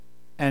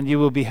and you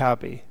will be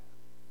happy.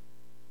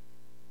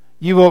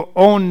 You will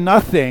own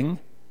nothing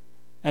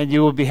and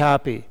you will be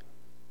happy.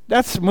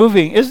 That's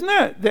moving, isn't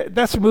it?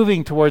 That's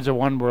moving towards a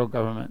one world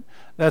government.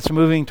 That's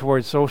moving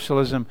towards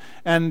socialism.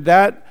 And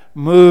that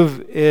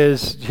move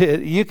is,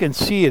 you can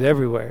see it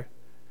everywhere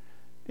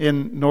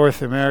in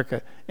North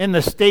America. In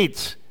the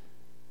States,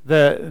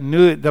 the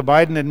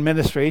Biden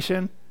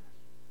administration,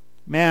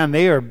 man,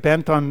 they are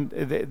bent on,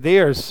 they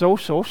are so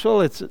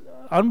social, it's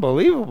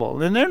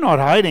unbelievable. And they're not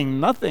hiding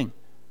nothing.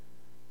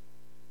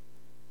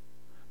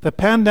 The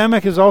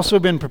pandemic has also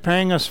been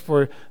preparing us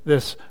for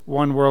this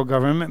one world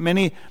government.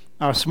 Many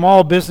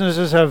small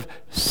businesses have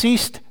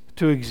ceased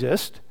to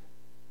exist.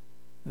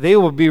 They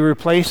will be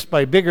replaced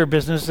by bigger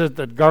businesses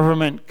that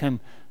government can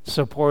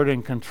support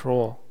and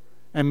control,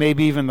 and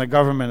maybe even the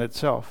government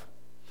itself.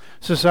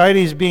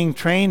 Society is being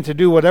trained to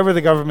do whatever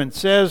the government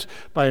says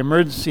by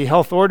emergency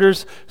health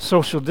orders,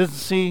 social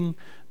distancing,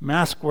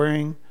 mask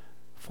wearing,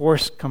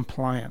 forced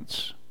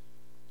compliance.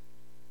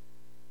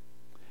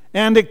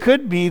 And it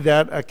could be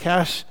that a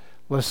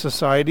cashless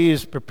society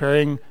is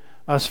preparing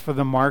us for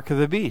the mark of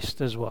the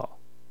beast as well.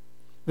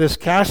 This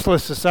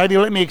cashless society,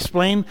 let me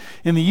explain.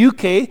 In the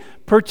UK,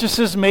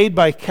 purchases made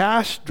by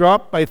cash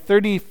dropped by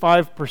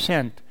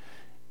 35%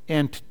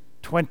 in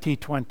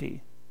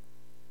 2020.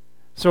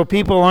 So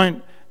people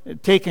aren't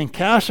taking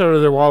cash out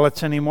of their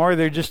wallets anymore.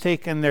 They're just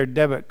taking their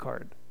debit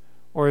card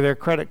or their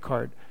credit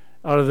card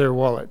out of their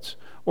wallets,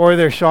 or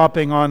they're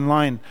shopping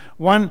online.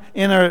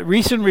 In a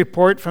recent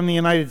report from the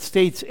United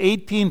States,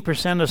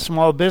 18% of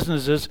small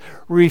businesses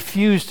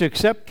refuse to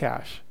accept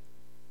cash.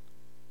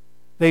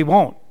 They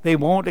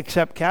won't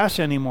accept cash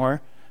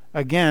anymore,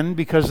 again,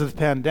 because of the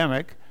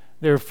pandemic.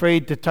 They're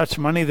afraid to touch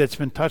money that's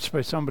been touched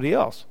by somebody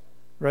else,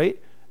 right?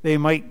 They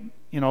might,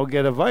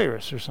 get a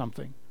virus or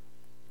something.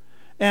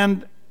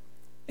 And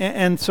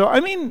so, I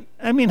mean,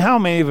 how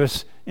many of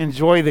us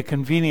enjoy the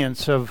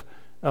convenience of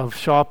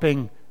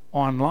shopping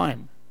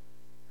online?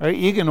 Right?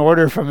 You can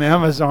order from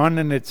Amazon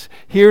and it's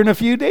here in a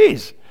few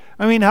days.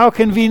 I mean, how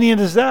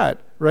convenient is that,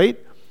 right?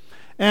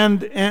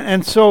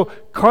 And so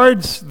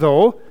cards,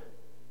 though,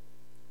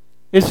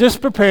 is this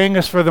preparing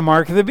us for the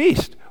mark of the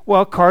beast?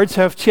 Well, cards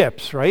have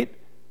chips, right?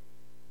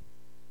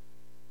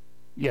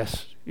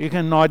 Yes, you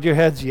can nod your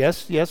heads.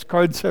 Yes,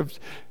 cards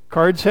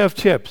have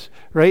chips,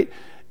 right?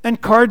 And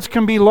cards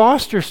can be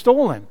lost or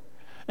stolen.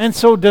 And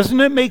so doesn't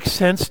it make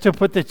sense to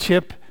put the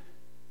chip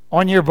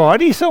on your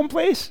body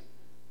someplace?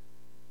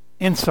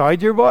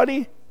 Inside your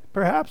body,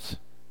 perhaps?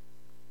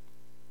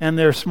 And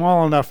they're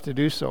small enough to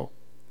do so.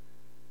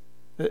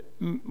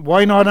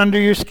 Why not under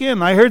your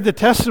skin? I heard the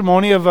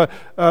testimony of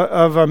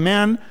a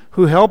man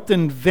who helped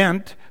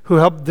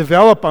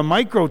develop a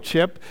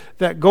microchip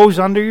that goes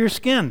under your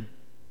skin.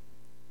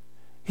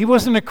 He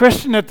wasn't a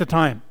Christian at the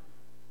time.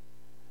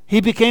 He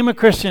became a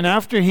Christian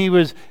after he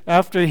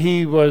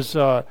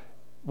wasn't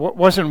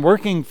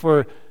working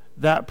for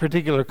that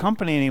particular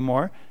company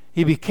anymore.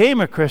 He became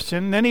a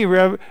Christian. Then he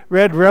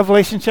read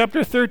Revelation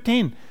chapter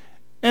 13,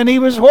 and he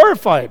was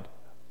horrified.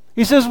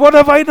 He says, "What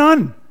have I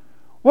done?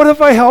 What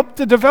have I helped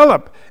to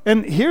develop?"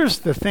 And here's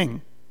the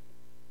thing.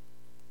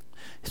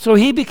 So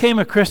he became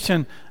a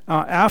Christian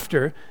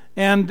after,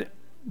 and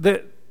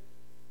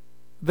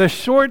the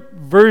short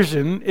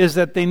version is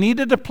that they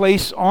needed a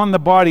place on the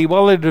body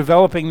while they're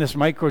developing this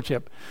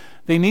microchip.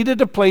 They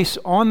needed a place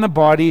on the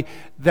body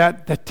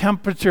that the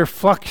temperature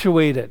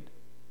fluctuated,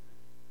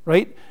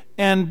 right?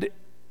 And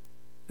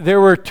there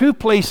were two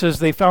places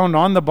they found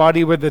on the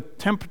body where the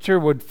temperature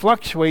would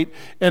fluctuate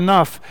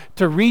enough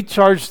to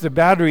recharge the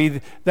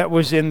battery that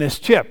was in this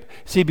chip.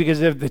 See, because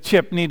the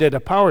chip needed a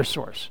power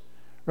source,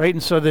 right?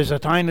 And so there's a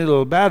tiny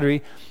little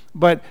battery,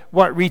 but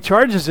what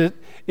recharges it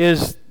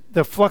is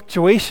the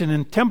fluctuation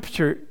in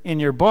temperature in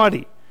your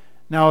body.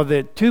 Now,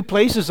 the two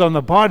places on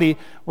the body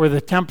where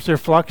the temperature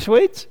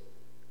fluctuates,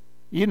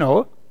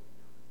 the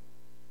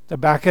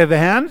back of the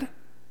hand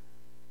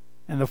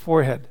and the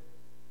forehead.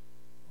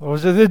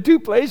 Those are the two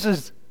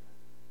places.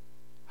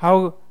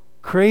 How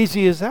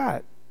crazy is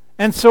that?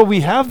 And so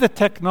we have the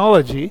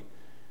technology.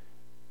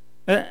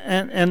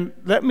 And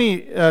let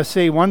me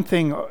say one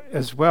thing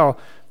as well.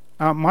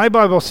 My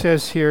Bible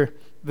says here,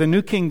 the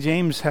New King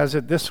James has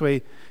it this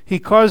way: He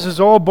causes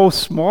all, both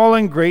small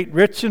and great,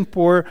 rich and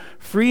poor,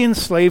 free and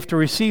slave, to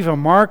receive a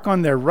mark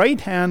on their right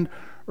hand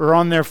or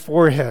on their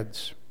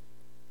foreheads.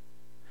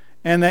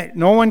 And that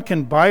no one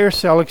can buy or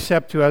sell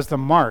except who has the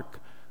mark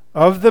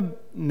of the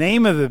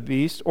name of the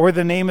beast, or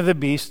the name of the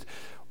beast,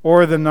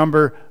 or the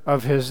number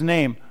of his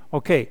name.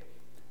 Okay.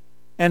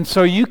 And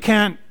so you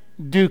can't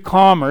do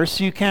commerce,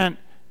 you can't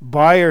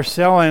buy or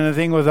sell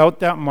anything without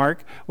that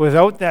mark,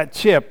 without that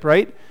chip,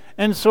 right?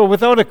 And so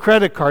without a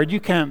credit card, you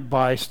can't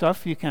buy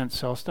stuff, you can't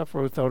sell stuff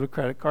without a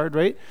credit card,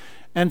 right?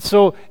 And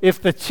so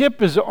if the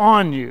chip is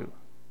on you,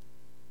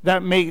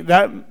 that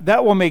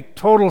will make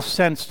total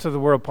sense to the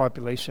world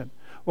population.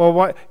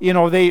 Well,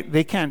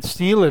 they can't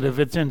steal it if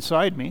it's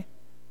inside me,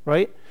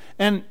 right?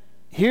 And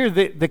here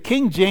the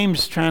King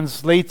James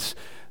translates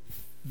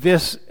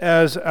this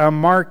as a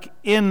mark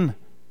in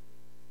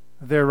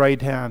their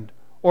right hand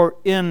or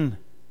in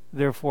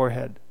their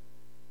forehead.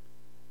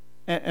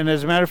 And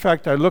as a matter of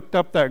fact, I looked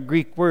up that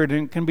Greek word,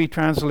 and it can be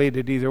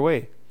translated either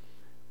way,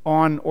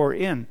 on or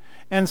in.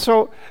 And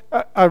so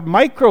a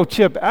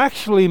microchip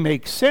actually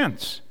makes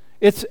sense.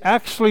 It's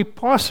actually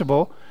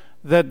possible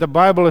that the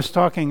Bible is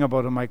talking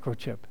about a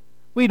microchip.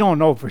 We don't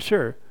know for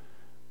sure,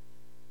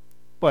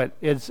 but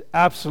it's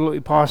absolutely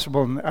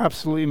possible and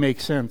absolutely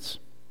makes sense.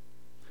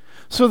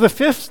 So the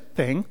fifth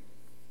thing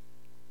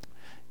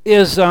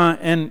is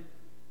an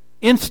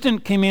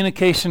instant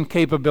communication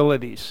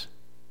capabilities.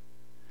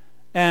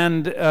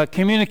 And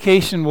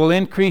communication will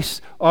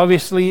increase,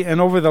 obviously, and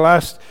over the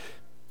last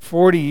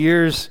 40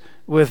 years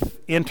with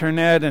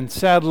internet and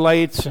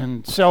satellites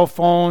and cell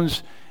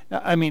phones,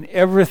 I mean,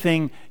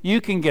 everything,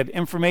 you can get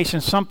information.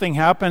 Something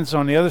happens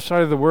on the other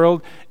side of the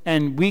world,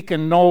 and we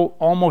can know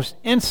almost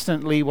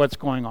instantly what's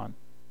going on.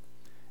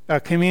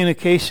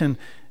 Communication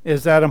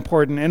is that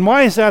important. And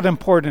why is that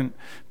important?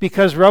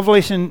 Because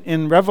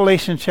in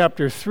Revelation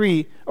chapter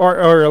 3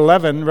 or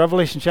 11,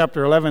 Revelation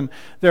chapter 11,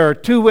 there are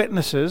two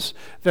witnesses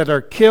that are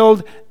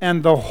killed,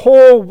 and the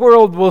whole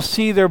world will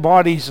see their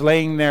bodies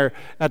laying there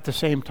at the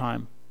same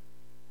time.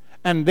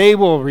 And they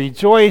will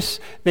rejoice,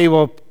 they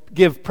will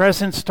give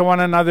presents to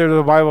one another,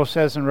 the Bible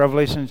says in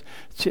Revelation.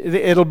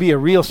 It'll be a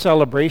real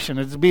celebration.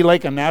 It'll be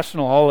like a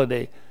national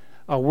holiday,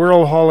 a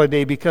world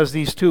holiday, because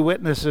these two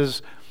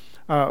witnesses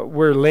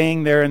were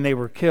laying there and they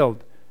were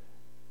killed.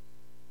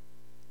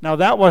 Now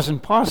that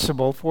wasn't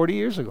possible 40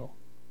 years ago.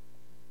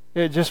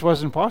 It just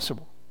wasn't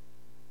possible.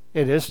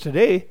 It is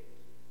today.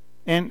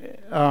 And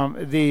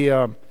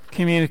the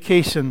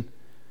communication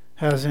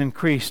has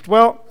increased.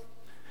 Well,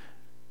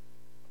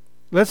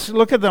 let's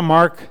look at the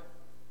mark.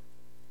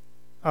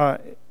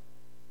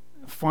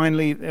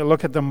 Finally,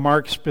 look at the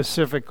mark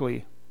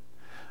specifically.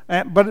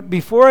 But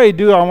before I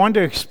do, I want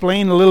to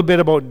explain a little bit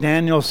about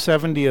Daniel's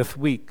 70th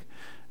week,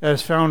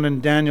 as found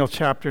in Daniel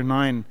chapter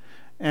 9,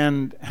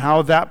 and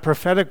how that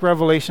prophetic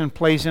revelation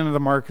plays into the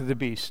mark of the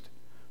beast.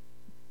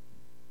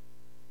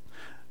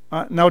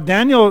 Now,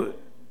 Daniel,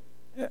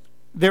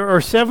 there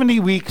are 70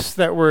 weeks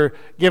that were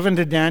given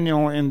to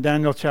Daniel in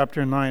Daniel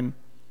chapter 9.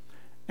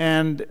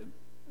 And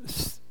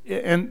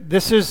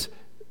this is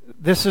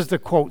the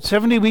quote: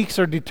 70 weeks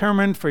are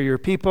determined for your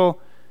people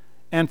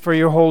and for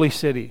your holy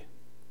city.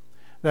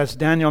 That's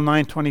Daniel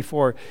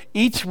 9:24.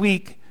 Each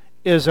week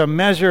is a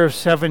measure of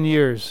 7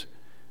 years.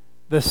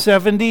 The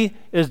 70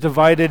 is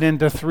divided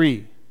into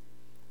 3.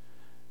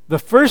 The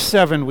first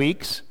 7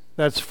 weeks,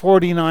 that's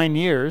 49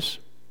 years,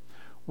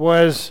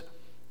 was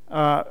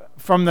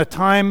from the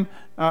time,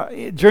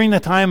 during the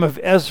time of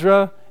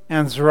Ezra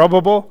and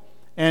Zerubbabel.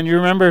 And you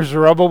remember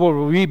Zerubbabel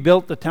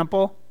rebuilt the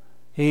temple.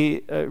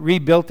 He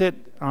rebuilt it.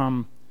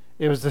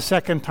 It was the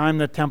second time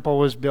the temple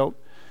was built.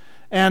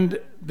 And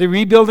the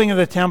rebuilding of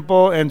the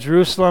temple and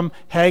Jerusalem,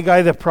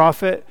 Haggai the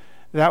prophet,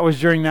 that was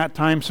during that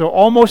time. So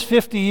almost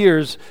 50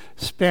 years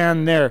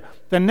span there.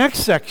 The next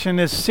section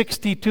is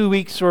 62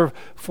 weeks or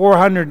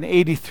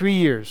 483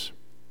 years.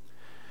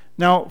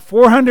 Now,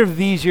 400 of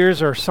these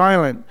years are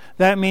silent.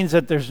 That means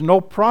that there's no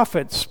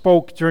prophet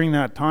spoke during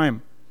that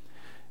time.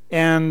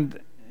 And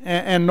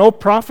no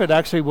prophet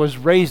actually was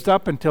raised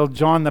up until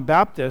John the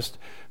Baptist,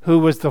 who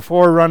was the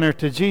forerunner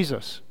to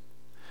Jesus.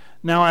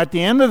 Now, at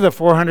the end of the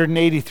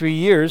 483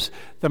 years,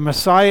 the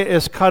Messiah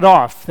is cut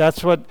off.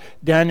 That's what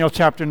Daniel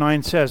chapter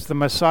 9 says. The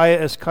Messiah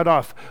is cut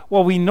off.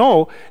 Well, we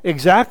know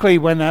exactly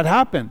when that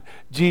happened.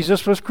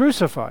 Jesus was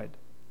crucified.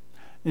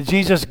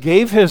 Jesus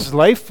gave his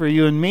life for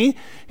you and me.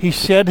 He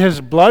shed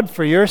his blood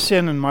for your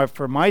sin and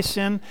for my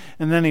sin,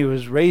 and then he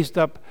was raised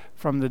up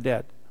from the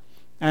dead.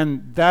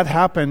 And that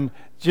happened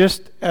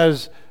just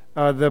as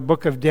the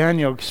book of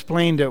Daniel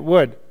explained it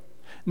would.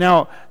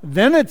 Now,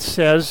 then it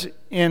says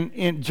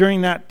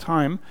during that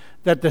time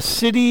that the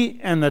city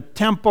and the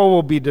temple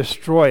will be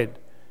destroyed.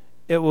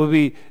 It will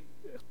be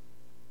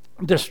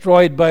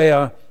destroyed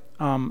by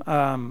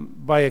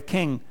a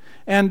king.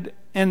 And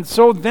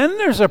so then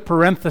there's a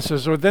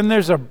parenthesis, or then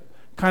there's a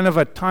kind of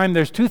a time.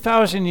 There's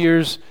 2,000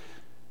 years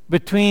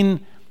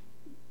between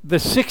the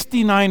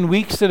 69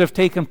 weeks that have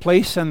taken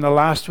place and the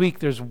last week.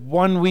 There's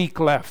 1 week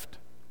left.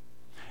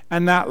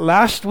 And that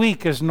last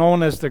week is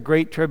known as the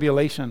Great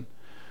Tribulation.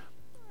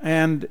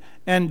 And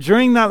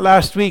during that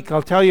last week,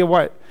 I'll tell you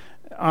what,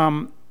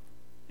 and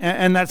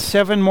that's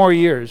 7 more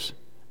years.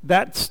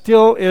 That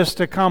still is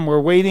to come. We're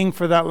waiting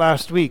for that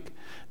last week.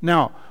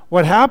 Now,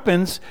 what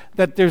happens,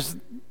 that there's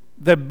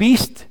the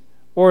beast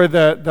or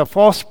the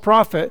false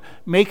prophet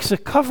makes a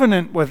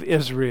covenant with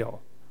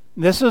Israel.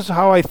 This is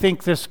how I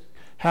think this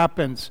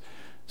happens.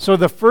 So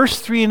the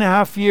first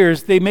 3.5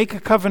 years, they make a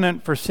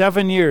covenant for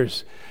 7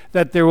 years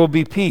that there will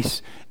be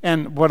peace.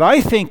 And what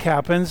I think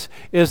happens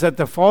is that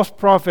the false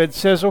prophet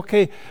says,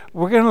 okay,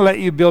 we're going to let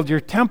you build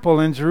your temple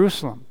in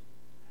Jerusalem.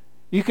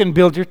 You can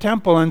build your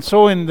temple. And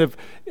so in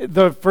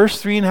the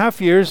first 3.5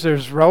 years,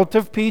 there's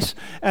relative peace,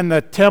 and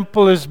the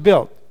temple is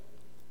built.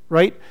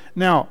 Right?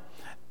 Now,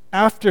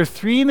 after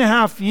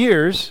 3.5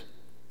 years,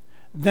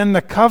 then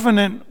the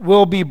covenant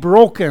will be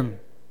broken.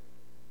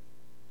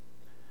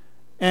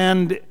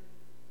 And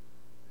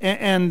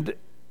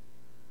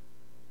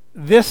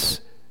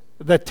this,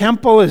 the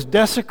temple is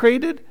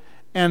desecrated,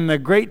 and the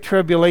Great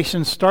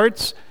Tribulation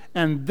starts,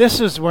 and this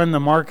is when the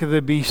mark of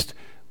the beast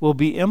will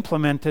be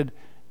implemented.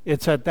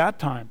 It's at that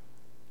time.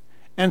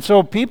 And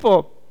so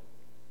people,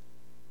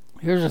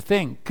 here's the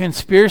thing,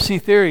 conspiracy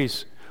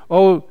theories.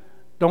 Oh,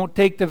 don't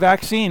take the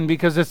vaccine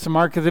because it's the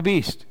mark of the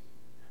beast.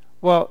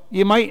 Well,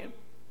 you might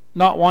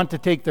not want to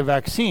take the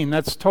vaccine.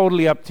 That's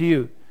totally up to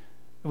you.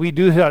 We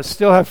do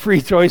still have free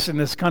choice in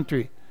this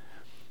country.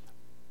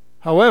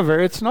 However,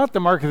 it's not the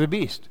mark of the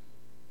beast.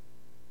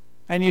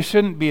 And you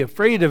shouldn't be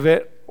afraid of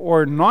it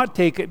or not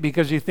take it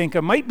because you think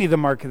it might be the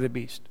mark of the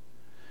beast.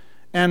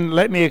 And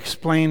let me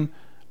explain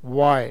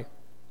why.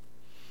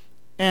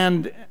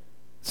 And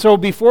so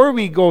before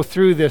we go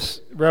through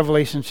this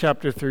Revelation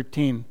chapter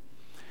 13,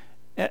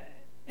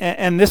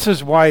 and this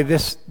is why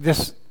this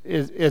is,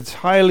 it's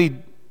highly,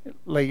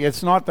 like,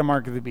 it's not the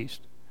mark of the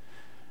beast.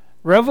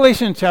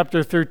 Revelation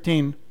chapter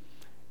 13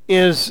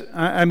 is,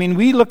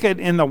 we look at,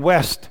 in the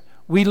West,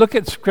 we look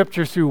at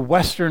Scripture through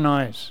Western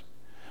eyes.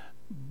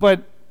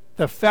 But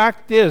the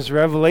fact is,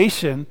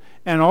 Revelation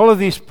and all of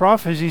these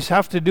prophecies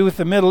have to do with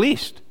the Middle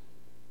East.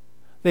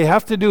 They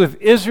have to do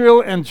with Israel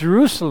and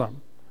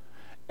Jerusalem.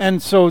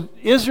 And so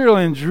Israel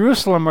and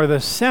Jerusalem are the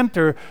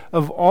center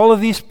of all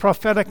of these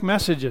prophetic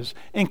messages,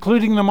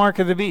 including the mark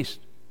of the beast.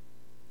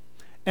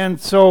 And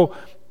so,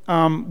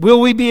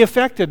 will we be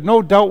affected?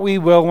 No doubt we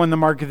will when the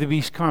mark of the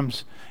beast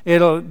comes.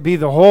 It'll be,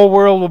 the whole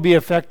world will be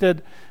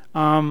affected.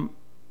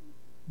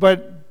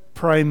 But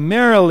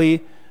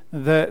primarily,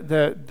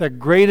 the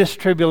greatest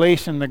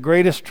tribulation, the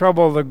greatest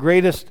trouble, the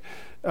greatest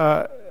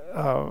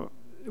will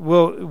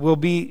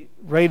be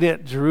right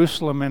at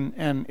Jerusalem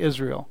and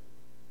Israel.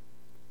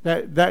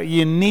 That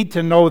you need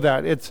to know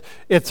that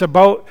it's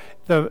about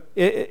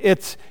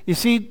you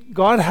see,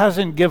 God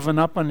hasn't given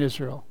up on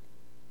Israel.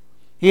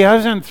 He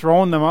hasn't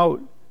thrown them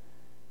out.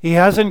 He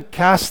hasn't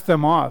cast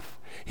them off.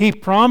 He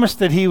promised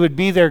that He would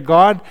be their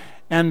God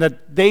and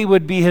that they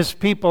would be His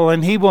people,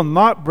 and He will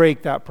not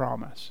break that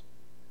promise.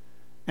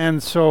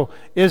 And so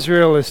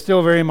Israel is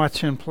still very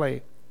much in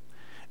play.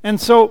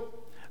 And so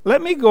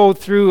let me go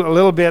through a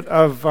little bit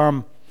of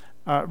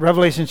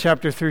Revelation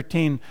chapter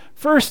 13.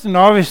 First, and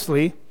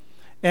obviously,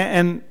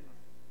 and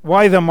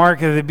why the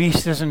mark of the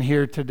beast isn't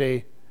here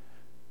today.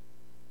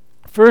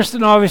 First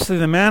and obviously,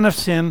 the man of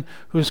sin,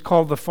 who is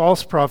called the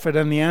false prophet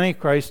and the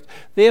Antichrist,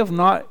 they have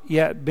not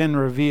yet been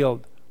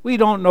revealed. We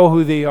don't know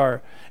who they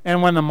are.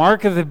 And when the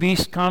mark of the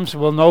beast comes,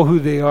 we'll know who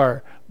they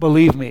are.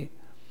 Believe me.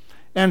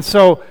 And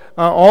so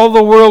all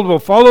the world will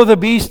follow the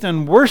beast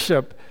and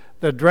worship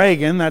the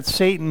dragon, that's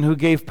Satan, who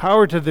gave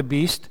power to the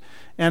beast.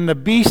 And the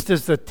beast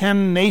is the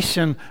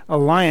 10-nation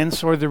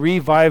alliance, or the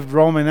revived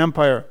Roman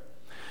Empire.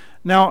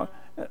 Now,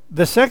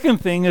 the second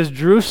thing is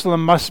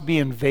Jerusalem must be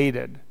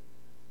invaded.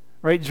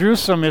 Right?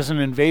 Jerusalem isn't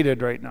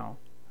invaded right now.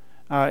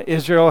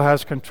 Israel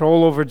has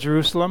control over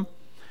Jerusalem.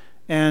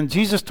 And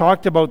Jesus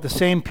talked about the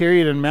same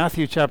period in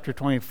Matthew chapter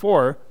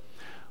 24.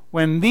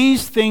 When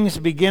these things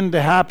begin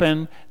to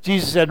happen,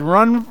 Jesus said,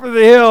 run for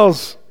the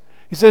hills.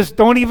 He says,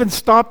 don't even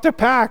stop to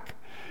pack.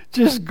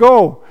 Just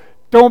go.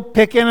 Don't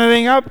pick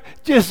anything up.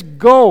 Just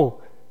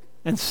go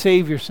and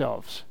save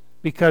yourselves,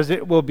 because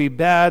it will be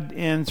bad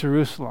in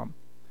Jerusalem.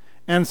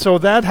 And so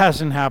that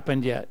hasn't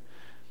happened yet.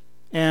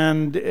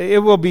 And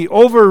it will be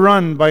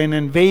overrun by an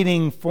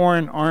invading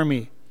foreign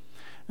army.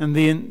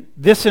 And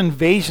this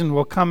invasion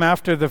will come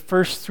after the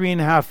first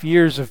 3.5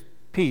 years of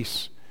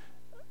peace.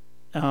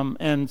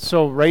 And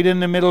so right in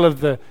the middle of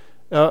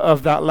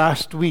that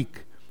last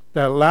week,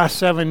 that last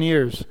 7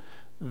 years,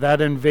 that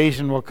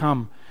invasion will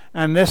come.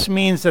 And this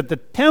means that the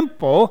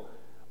temple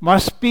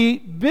must be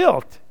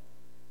built,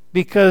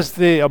 because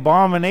the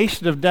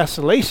abomination of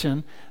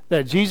desolation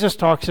that Jesus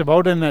talks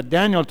about and that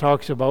Daniel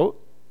talks about,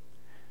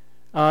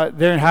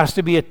 there has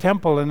to be a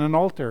temple and an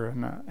altar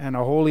and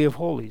a holy of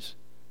holies.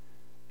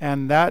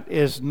 And that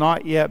is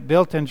not yet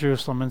built in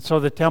Jerusalem. And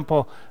so the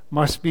temple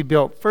must be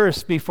built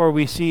first before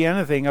we see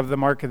anything of the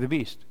mark of the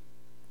beast.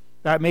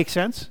 That makes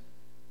sense?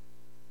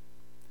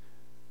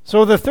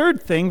 So the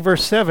third thing,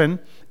 verse 7,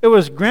 it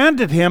was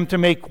granted him to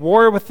make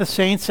war with the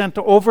saints and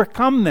to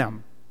overcome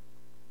them.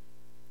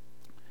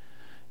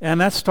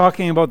 And that's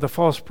talking about the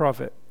false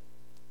prophet.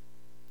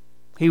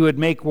 He would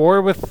make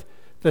war with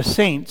the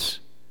saints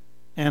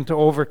and to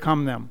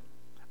overcome them.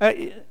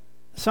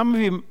 Some of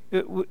you,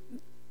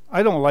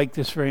 I don't like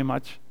this very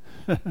much.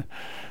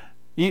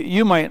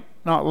 You might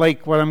not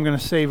like what I'm going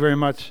to say very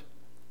much.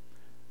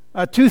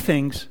 Two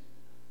things.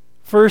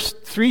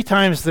 First, 3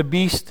 times the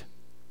beast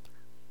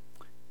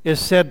is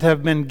said to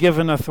have been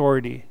given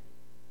authority.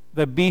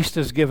 The beast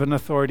is given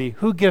authority.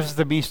 Who gives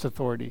the beast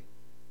authority?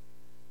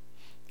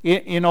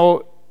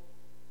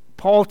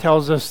 Paul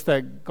tells us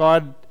that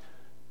God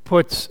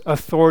puts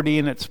authority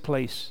in its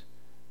place.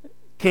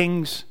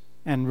 Kings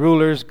and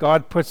rulers,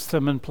 God puts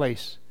them in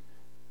place.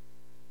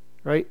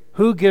 Right?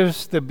 Who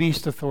gives the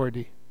beast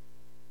authority?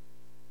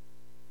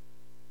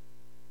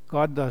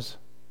 God does.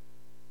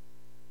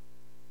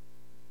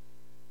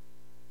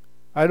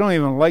 I don't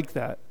even like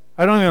that.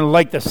 I don't even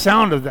like the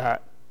sound of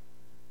that.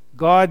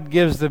 God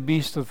gives the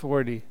beast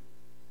authority.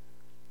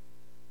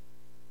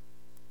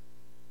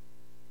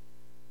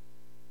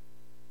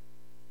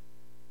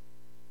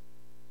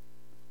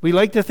 We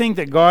like to think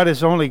that God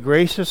is only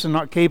gracious and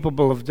not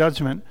capable of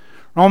judgment.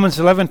 Romans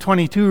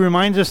 11:22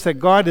 reminds us that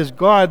God is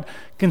God.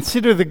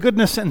 Consider the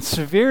goodness and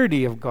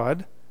severity of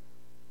God.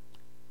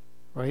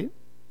 Right?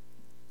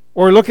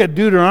 Or look at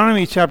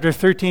Deuteronomy chapter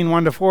 13,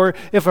 1-4.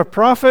 If a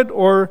prophet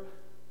or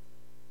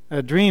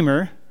a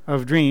dreamer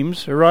of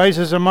dreams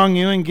arises among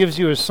you and gives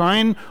you a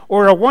sign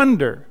or a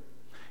wonder,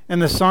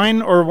 and the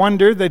sign or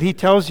wonder that he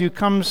tells you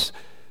comes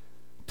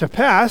to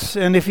pass,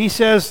 and if he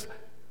says,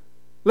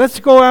 let's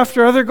go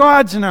after other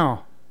gods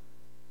now,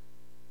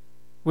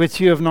 which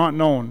you have not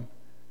known,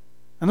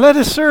 and let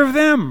us serve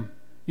them,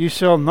 you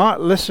shall not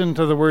listen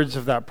to the words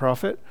of that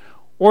prophet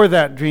or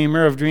that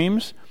dreamer of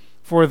dreams,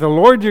 for the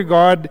Lord your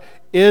God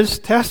is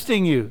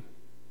testing you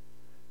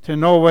to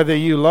know whether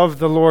you love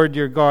the Lord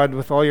your God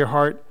with all your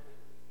heart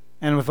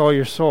and with all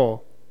your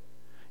soul.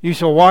 You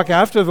shall walk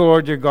after the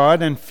Lord your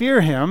God and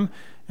fear him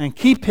and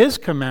keep his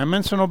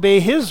commandments and obey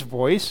his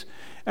voice,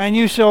 and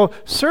you shall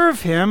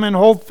serve him and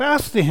hold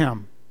fast to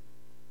him.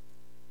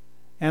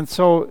 And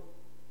so,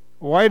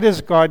 why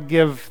does God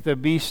give the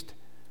beast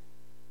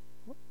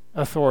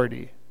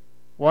authority?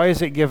 Why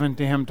is it given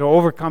to him? To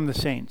overcome the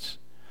saints.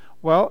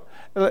 Well,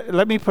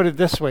 let me put it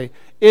this way.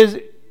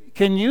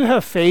 Can you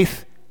have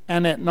faith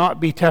and it not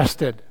be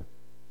tested?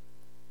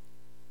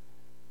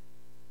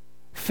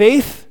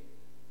 Faith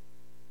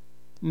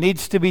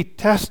needs to be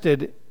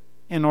tested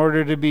in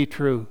order to be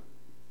true.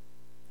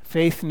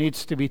 Faith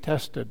needs to be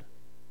tested.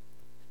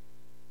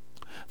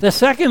 The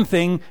second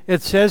thing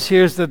it says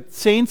here is that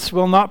saints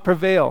will not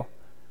prevail.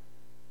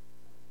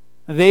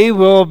 They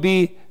will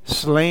be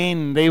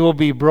slain. They will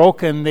be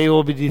broken. They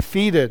will be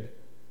defeated.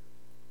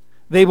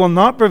 They will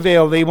not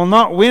prevail. They will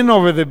not win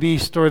over the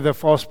beast or the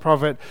false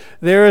prophet.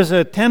 There is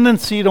a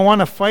tendency to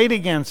want to fight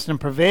against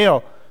and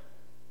prevail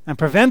and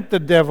prevent the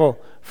devil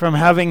from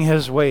having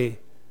his way.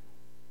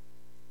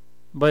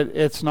 But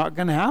it's not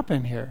going to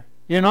happen here.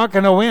 You're not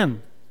going to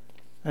win.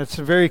 That's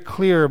very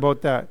clear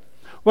about that.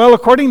 Well,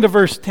 according to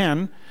verse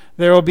 10,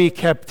 there will be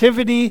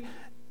captivity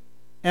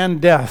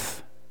and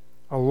death.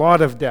 A lot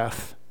of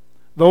death.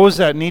 Those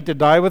that need to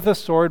die with a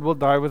sword will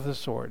die with a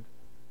sword.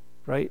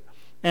 Right?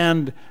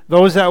 And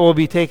those that will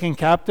be taken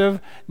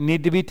captive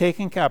need to be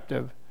taken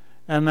captive.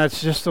 And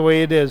that's just the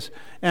way it is.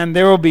 And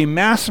there will be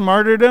mass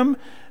martyrdom.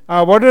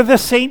 What are the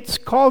saints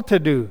called to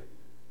do?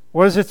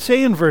 What does it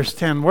say in verse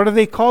 10? What are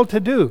they called to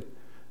do?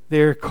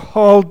 They're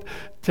called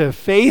to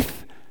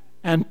faith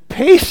and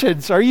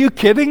patience. Are you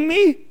kidding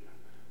me?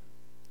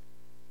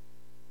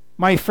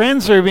 My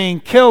friends are being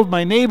killed.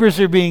 My neighbors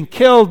are being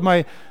killed.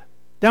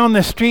 Down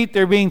the street,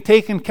 they're being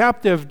taken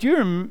captive.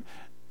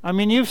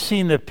 You've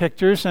seen the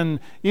pictures and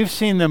you've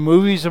seen the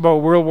movies about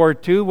World War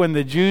II when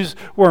the Jews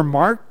were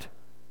marked.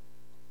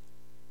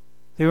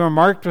 They were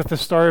marked with the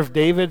Star of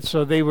David,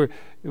 so they were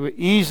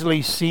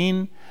easily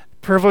seen.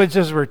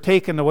 Privileges were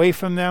taken away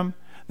from them.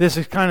 This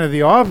is kind of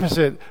the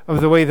opposite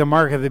of the way the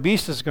mark of the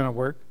beast is going to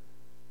work.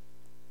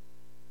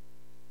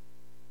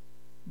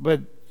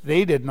 But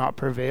they did not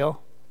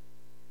prevail.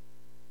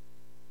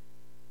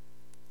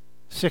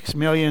 6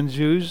 million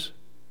Jews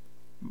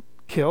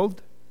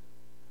killed.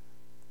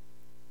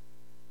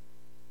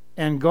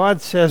 And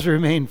God says,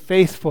 remain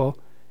faithful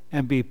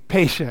and be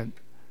patient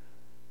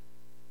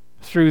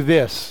through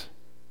this.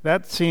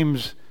 That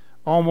seems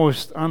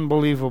almost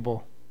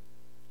unbelievable.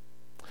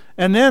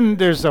 And then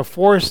there's a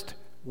forced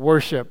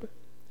worship.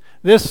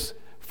 This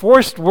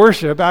forced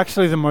worship,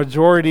 actually the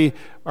majority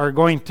are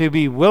going to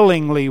be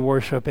willingly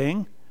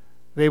worshiping.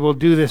 They will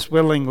do this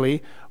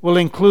willingly. Will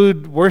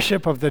include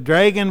worship of the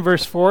dragon,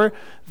 verse 4,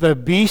 the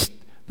beast,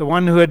 the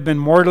one who had been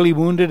mortally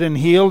wounded and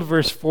healed,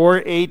 verse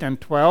 4, 8, and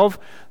 12.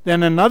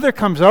 Then another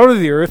comes out of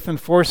the earth and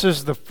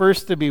forces the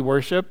first to be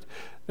worshipped,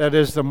 that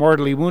is the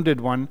mortally wounded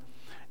one.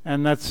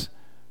 And that's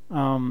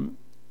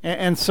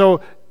and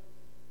so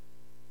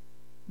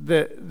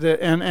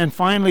and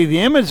finally the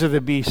image of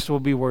the beast will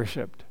be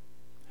worshipped.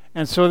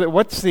 And so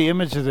what's the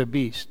image of the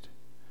beast?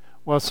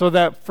 Well, so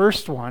that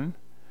first one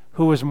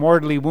who was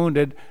mortally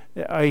wounded,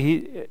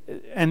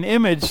 an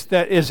image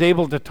that is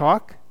able to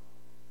talk,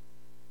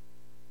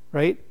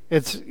 right?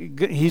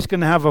 He's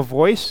going to have a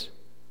voice,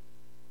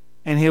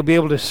 and he'll be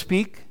able to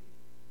speak,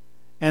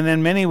 and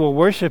then many will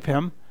worship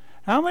him.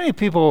 How many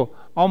people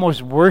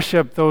almost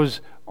worship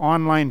those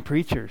online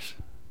preachers,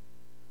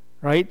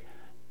 right?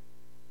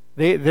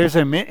 There's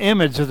an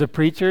image of the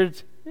preacher.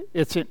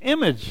 It's an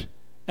image.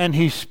 and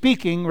he's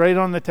speaking right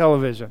on the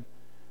television.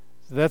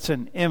 So that's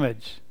an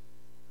image,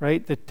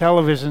 right? The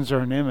televisions are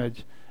an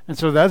image. And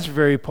so that's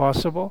very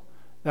possible.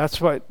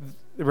 That's what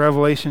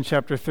Revelation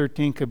chapter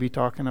 13 could be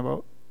talking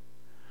about.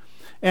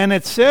 And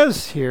it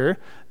says here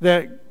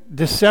that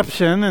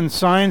deception and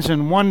signs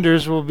and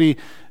wonders will be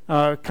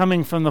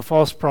coming from the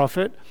false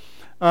prophet.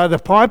 The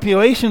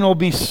population will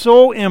be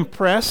so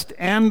impressed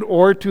and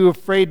or too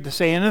afraid to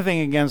say anything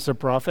against the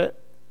prophet.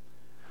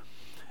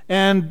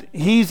 And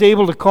he's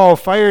able to call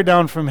fire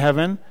down from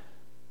heaven.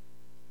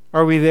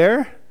 Are we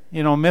there?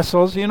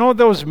 Missiles. You know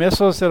those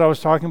missiles that I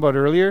was talking about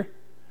earlier?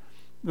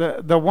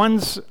 The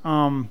ones,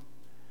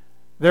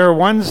 there are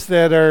ones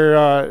that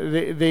are,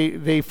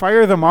 they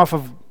fire them off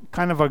of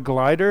kind of a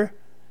glider,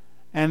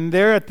 and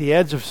they're at the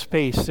edge of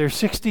space. They're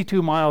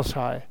 62 miles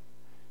high.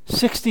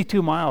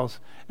 62 miles.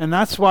 And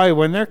that's why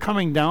when they're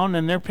coming down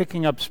and they're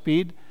picking up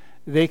speed,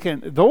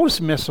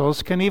 those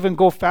missiles can even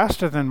go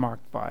faster than Mark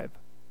 5.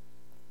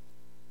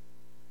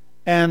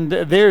 And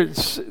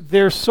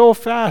they're so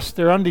fast,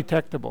 they're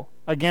undetectable.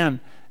 Again,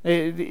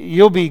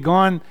 you'll be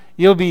gone,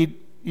 so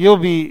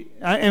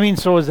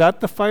is that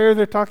the fire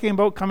they're talking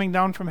about coming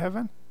down from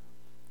heaven?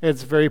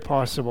 It's very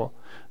possible.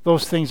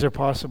 Those things are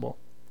possible.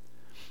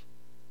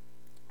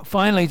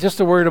 Finally, just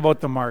a word about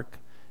the mark.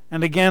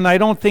 And again, I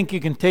don't think you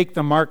can take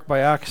the mark by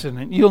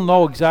accident. You'll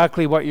know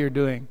exactly what you're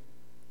doing,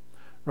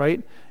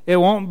 right? It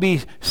won't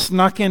be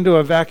snuck into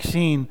a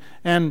vaccine.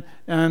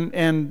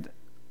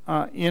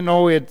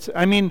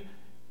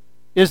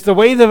 Is the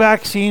way the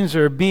vaccines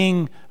are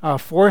being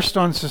forced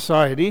on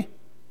society,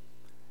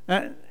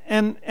 and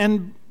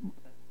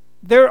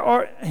there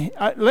are.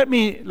 Let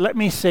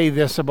me say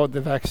this about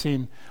the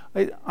vaccine.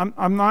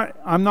 I'm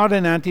not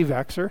an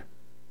anti-vaxxer.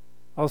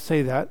 I'll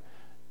say that.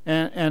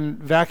 And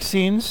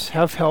vaccines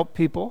have helped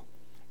people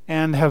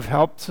and have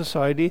helped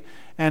society,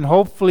 and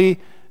hopefully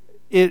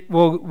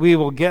we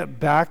will get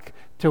back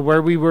to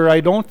where we were. I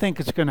don't think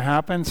it's going to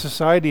happen.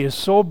 Society is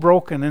so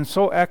broken and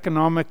so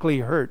economically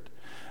hurt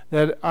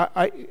that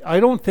I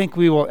don't think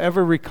we will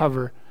ever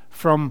recover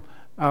from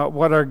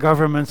what our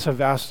governments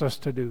have asked us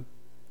to do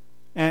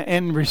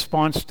in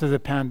response to the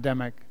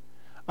pandemic.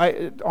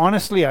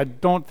 Honestly, I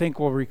don't think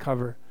we'll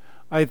recover.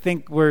 I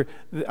think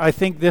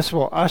this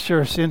will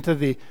usher us into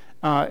the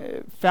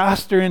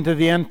faster into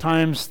the end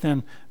times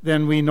than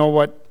we know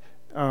what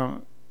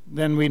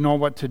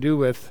to do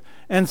with.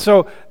 And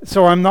so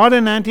I'm not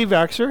an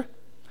anti-vaxxer,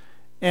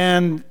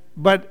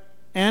 but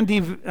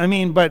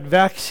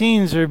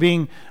vaccines are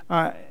being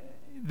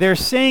they're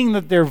saying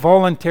that they're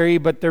voluntary,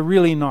 but they're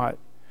really not,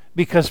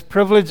 because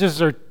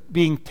privileges are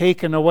being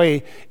taken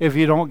away if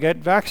you don't get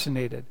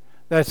vaccinated.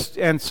 Are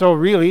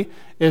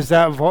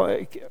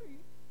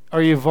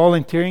you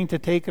volunteering to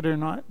take it or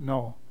not?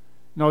 No,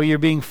 you're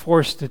being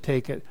forced to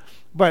take it.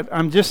 But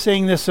I'm just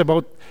saying this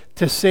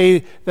to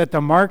say that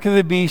the mark of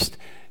the beast,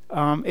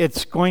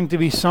 it's going to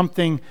be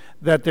something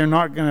that they're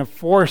not going to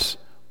force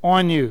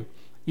on you.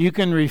 You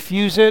can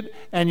refuse it,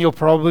 and you'll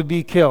probably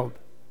be killed,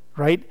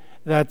 right?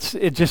 It's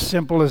just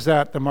simple as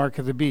that, the mark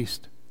of the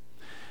beast.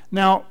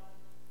 Now,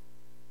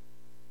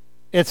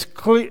 it's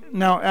clear.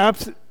 Now,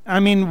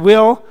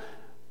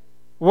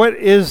 what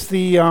is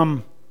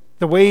the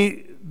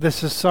way the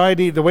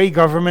society, the way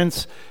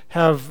governments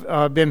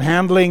have been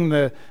handling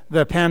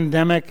the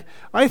pandemic?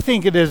 I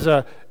think it is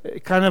a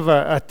kind of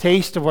a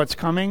taste of what's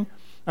coming,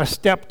 a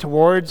step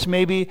towards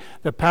maybe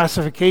the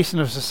pacification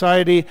of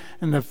society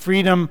and the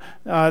freedom,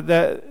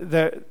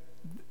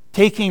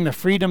 taking the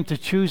freedom to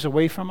choose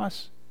away from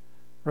us,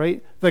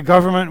 right? The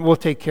government will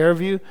take care of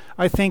you.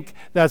 I think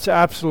that's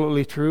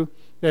absolutely true.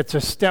 It's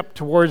a step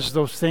towards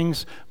those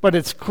things, but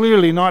it's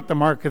clearly not the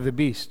mark of the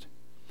beast.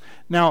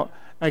 Now,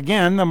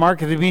 again, the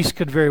mark of the beast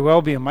could very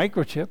well be a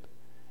microchip,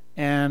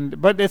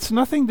 but it's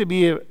nothing to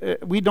be.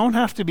 We don't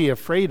have to be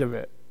afraid of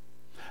it.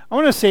 I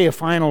want to say a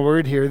final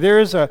word here. There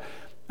is a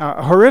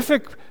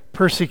horrific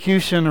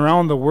persecution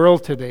around the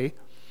world today,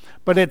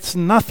 but it's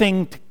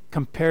nothing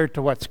compared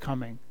to what's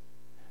coming.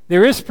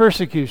 There is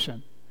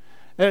persecution.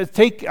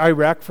 Take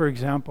Iraq, for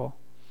example.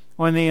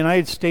 When the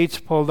United States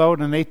pulled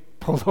out, and they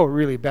pulled out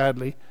really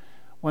badly,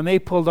 when they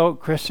pulled out,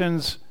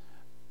 Christians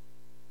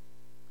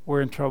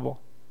were in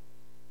trouble.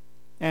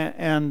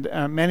 And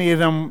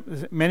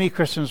many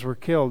Christians were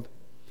killed.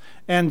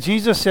 And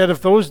Jesus said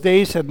if those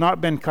days had not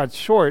been cut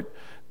short,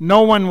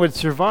 no one would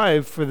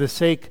survive. For the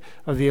sake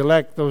of the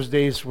elect, those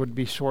days would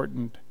be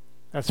shortened.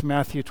 That's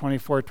Matthew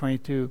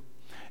 24:22.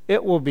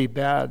 It will be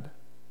bad.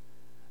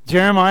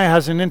 Jeremiah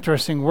has an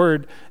interesting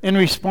word. In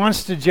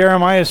response to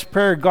Jeremiah's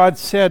prayer, God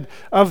said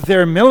of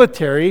their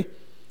military,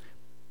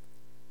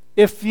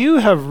 if you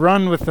have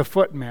run with the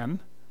footmen,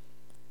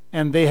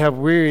 and they have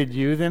wearied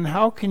you, then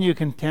how can you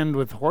contend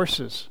with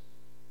horses?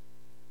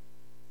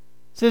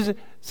 It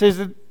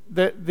says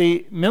that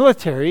the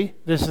military,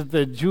 this is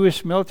the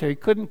Jewish military,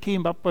 couldn't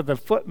keep up with the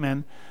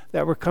footmen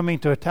that were coming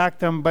to attack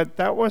them, but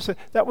that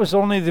was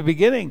only the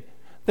beginning.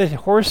 The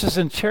horses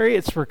and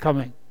chariots were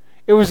coming.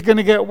 It was going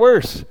to get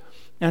worse.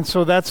 And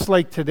so that's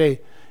like today.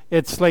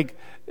 It's like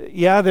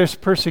yeah, there's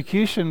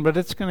persecution, but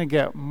it's going to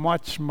get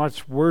much,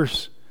 much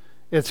worse.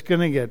 It's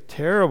going to get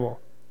terrible.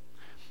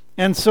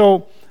 And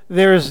so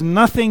there's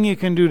nothing you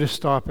can do to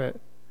stop it.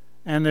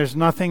 And there's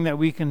nothing that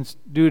we can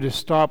do to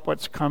stop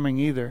what's coming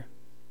either.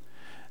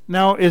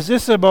 Now, is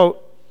this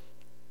about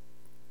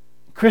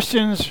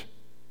Christians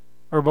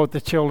or about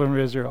the children of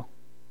Israel?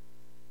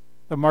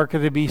 The mark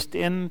of the beast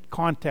in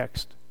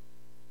context.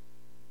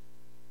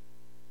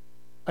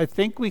 I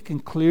think we can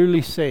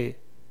clearly say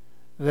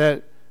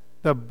that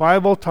the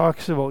Bible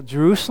talks about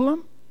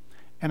Jerusalem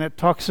and it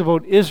talks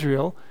about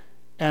Israel,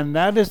 and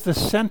that is the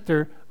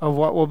center of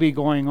what will be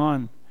going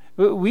on.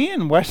 We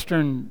in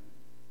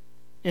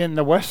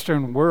the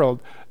Western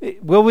world,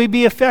 will we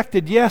be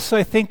affected? Yes,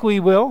 I think we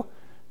will,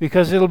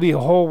 because it'll be a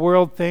whole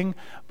world thing,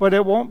 but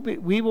it won't be.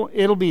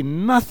 It'll be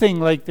nothing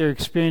like they're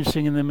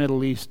experiencing in the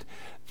Middle East.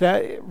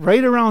 That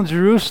right around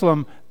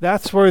Jerusalem,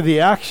 that's where the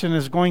action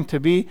is going to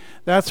be.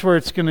 That's where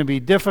it's going to be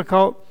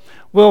difficult.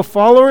 Will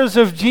followers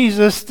of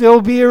Jesus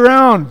still be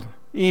around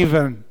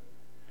even?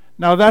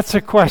 Now that's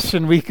a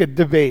question we could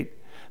debate.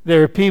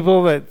 There are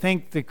people that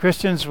think the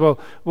Christians will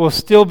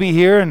still be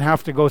here and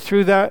have to go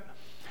through that.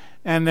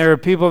 And there are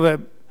people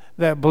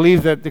that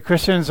believe that the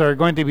Christians are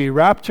going to be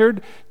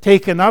raptured,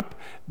 taken up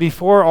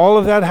before all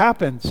of that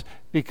happens,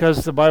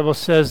 because the Bible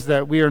says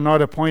that we are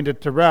not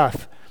appointed to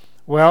wrath.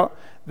 Well,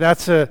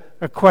 that's a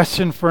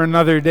question for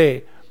another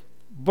day.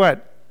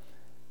 But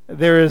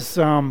there is...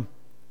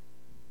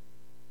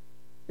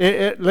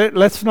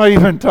 let's not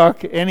even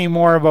talk any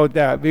more about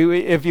that.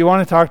 If you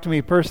want to talk to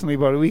me personally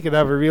about it, we could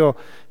have a real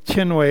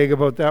chinwag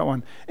about that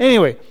one.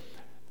 Anyway,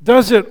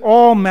 does it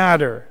all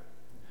matter?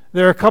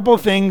 There are a couple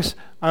of things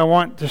I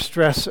want to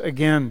stress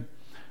again.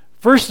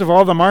 First of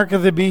all, the mark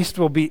of the beast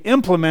will be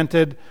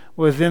implemented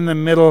within the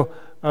middle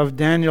of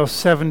Daniel's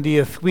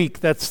 70th week.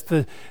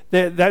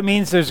 That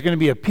means there's going to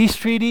be a peace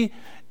treaty,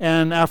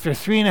 and after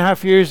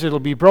 3.5 years it'll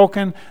be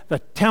broken. The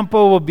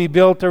temple will be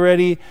built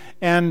already,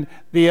 and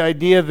the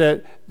idea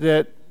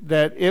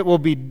that it will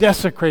be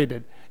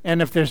desecrated. And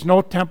if there's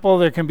no temple,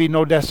 there can be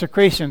no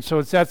desecration. So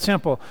it's that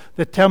simple.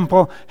 The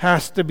temple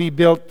has to be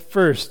built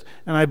first,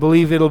 and I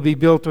believe it'll be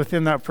built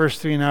within that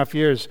first 3.5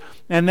 years.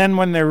 And then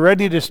when they're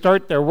ready to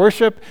start their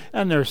worship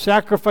and their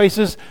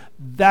sacrifices,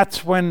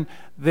 that's when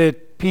the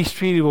peace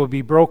treaty will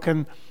be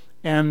broken,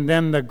 and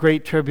then the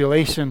Great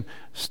Tribulation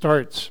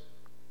starts.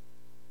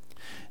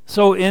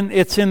 So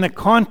it's in the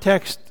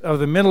context of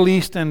the Middle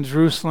East and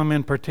Jerusalem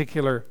in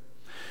particular.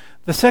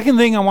 The second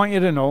thing I want you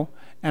to know,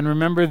 and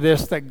remember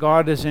this, that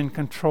God is in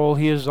control.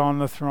 He is on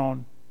the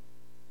throne.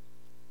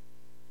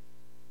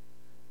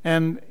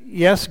 And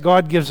yes,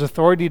 God gives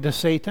authority to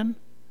Satan,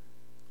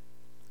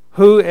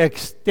 who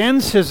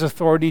extends his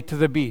authority to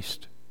the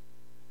beast.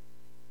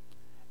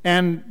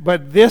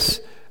 But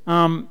this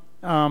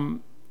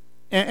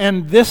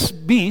this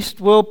beast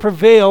will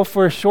prevail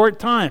for a short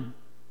time.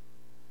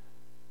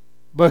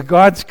 But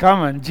God's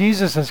coming.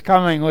 Jesus is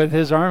coming with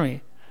his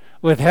army,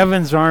 with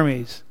heaven's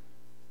armies.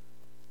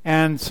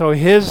 And so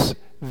his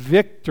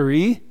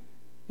victory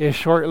is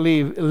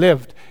shortly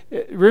lived.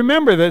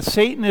 Remember that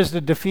Satan is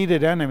the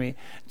defeated enemy.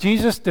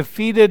 Jesus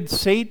defeated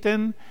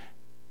Satan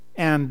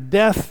and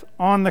death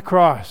on the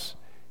cross.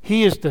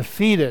 He is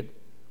defeated.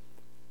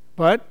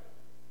 But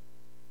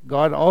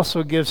God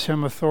also gives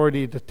him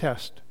authority to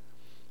test.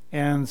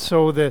 And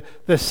so the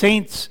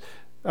saints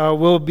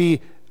will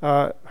be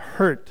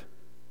hurt.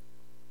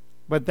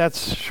 But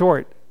that's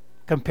short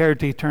compared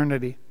to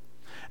eternity.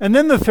 And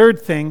then the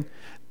third thing,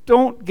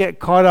 don't get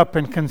caught up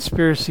in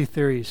conspiracy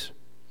theories.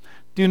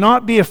 Do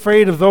not be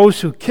afraid of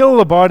those who kill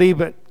the body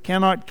but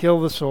cannot kill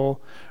the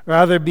soul.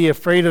 Rather be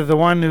afraid of the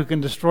one who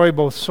can destroy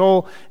both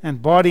soul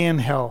and body in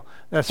hell.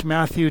 That's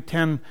Matthew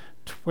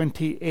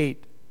 10:28.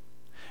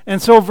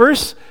 And so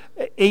verse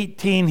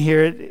 18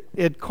 here,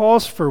 it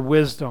calls for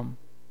wisdom.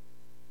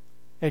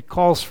 It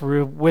calls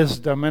for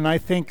wisdom. And I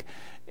think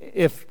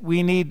if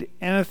we need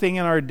anything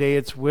in our day,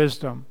 it's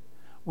wisdom.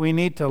 We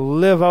need to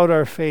live out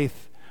our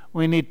faith.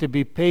 We need to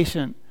be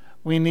patient.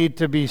 We need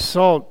to be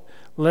salt.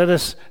 Let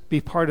us be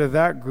part of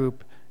that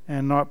group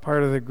and not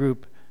part of the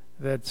group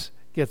that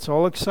gets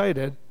all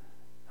excited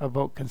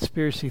about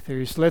conspiracy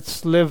theories.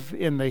 Let's live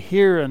in the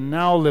here and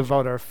now, live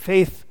out our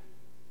faith,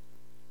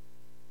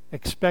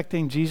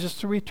 expecting Jesus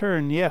to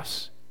return,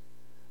 yes,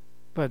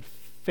 but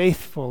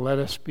faithful let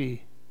us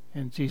be.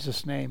 In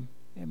Jesus' name,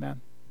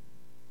 amen.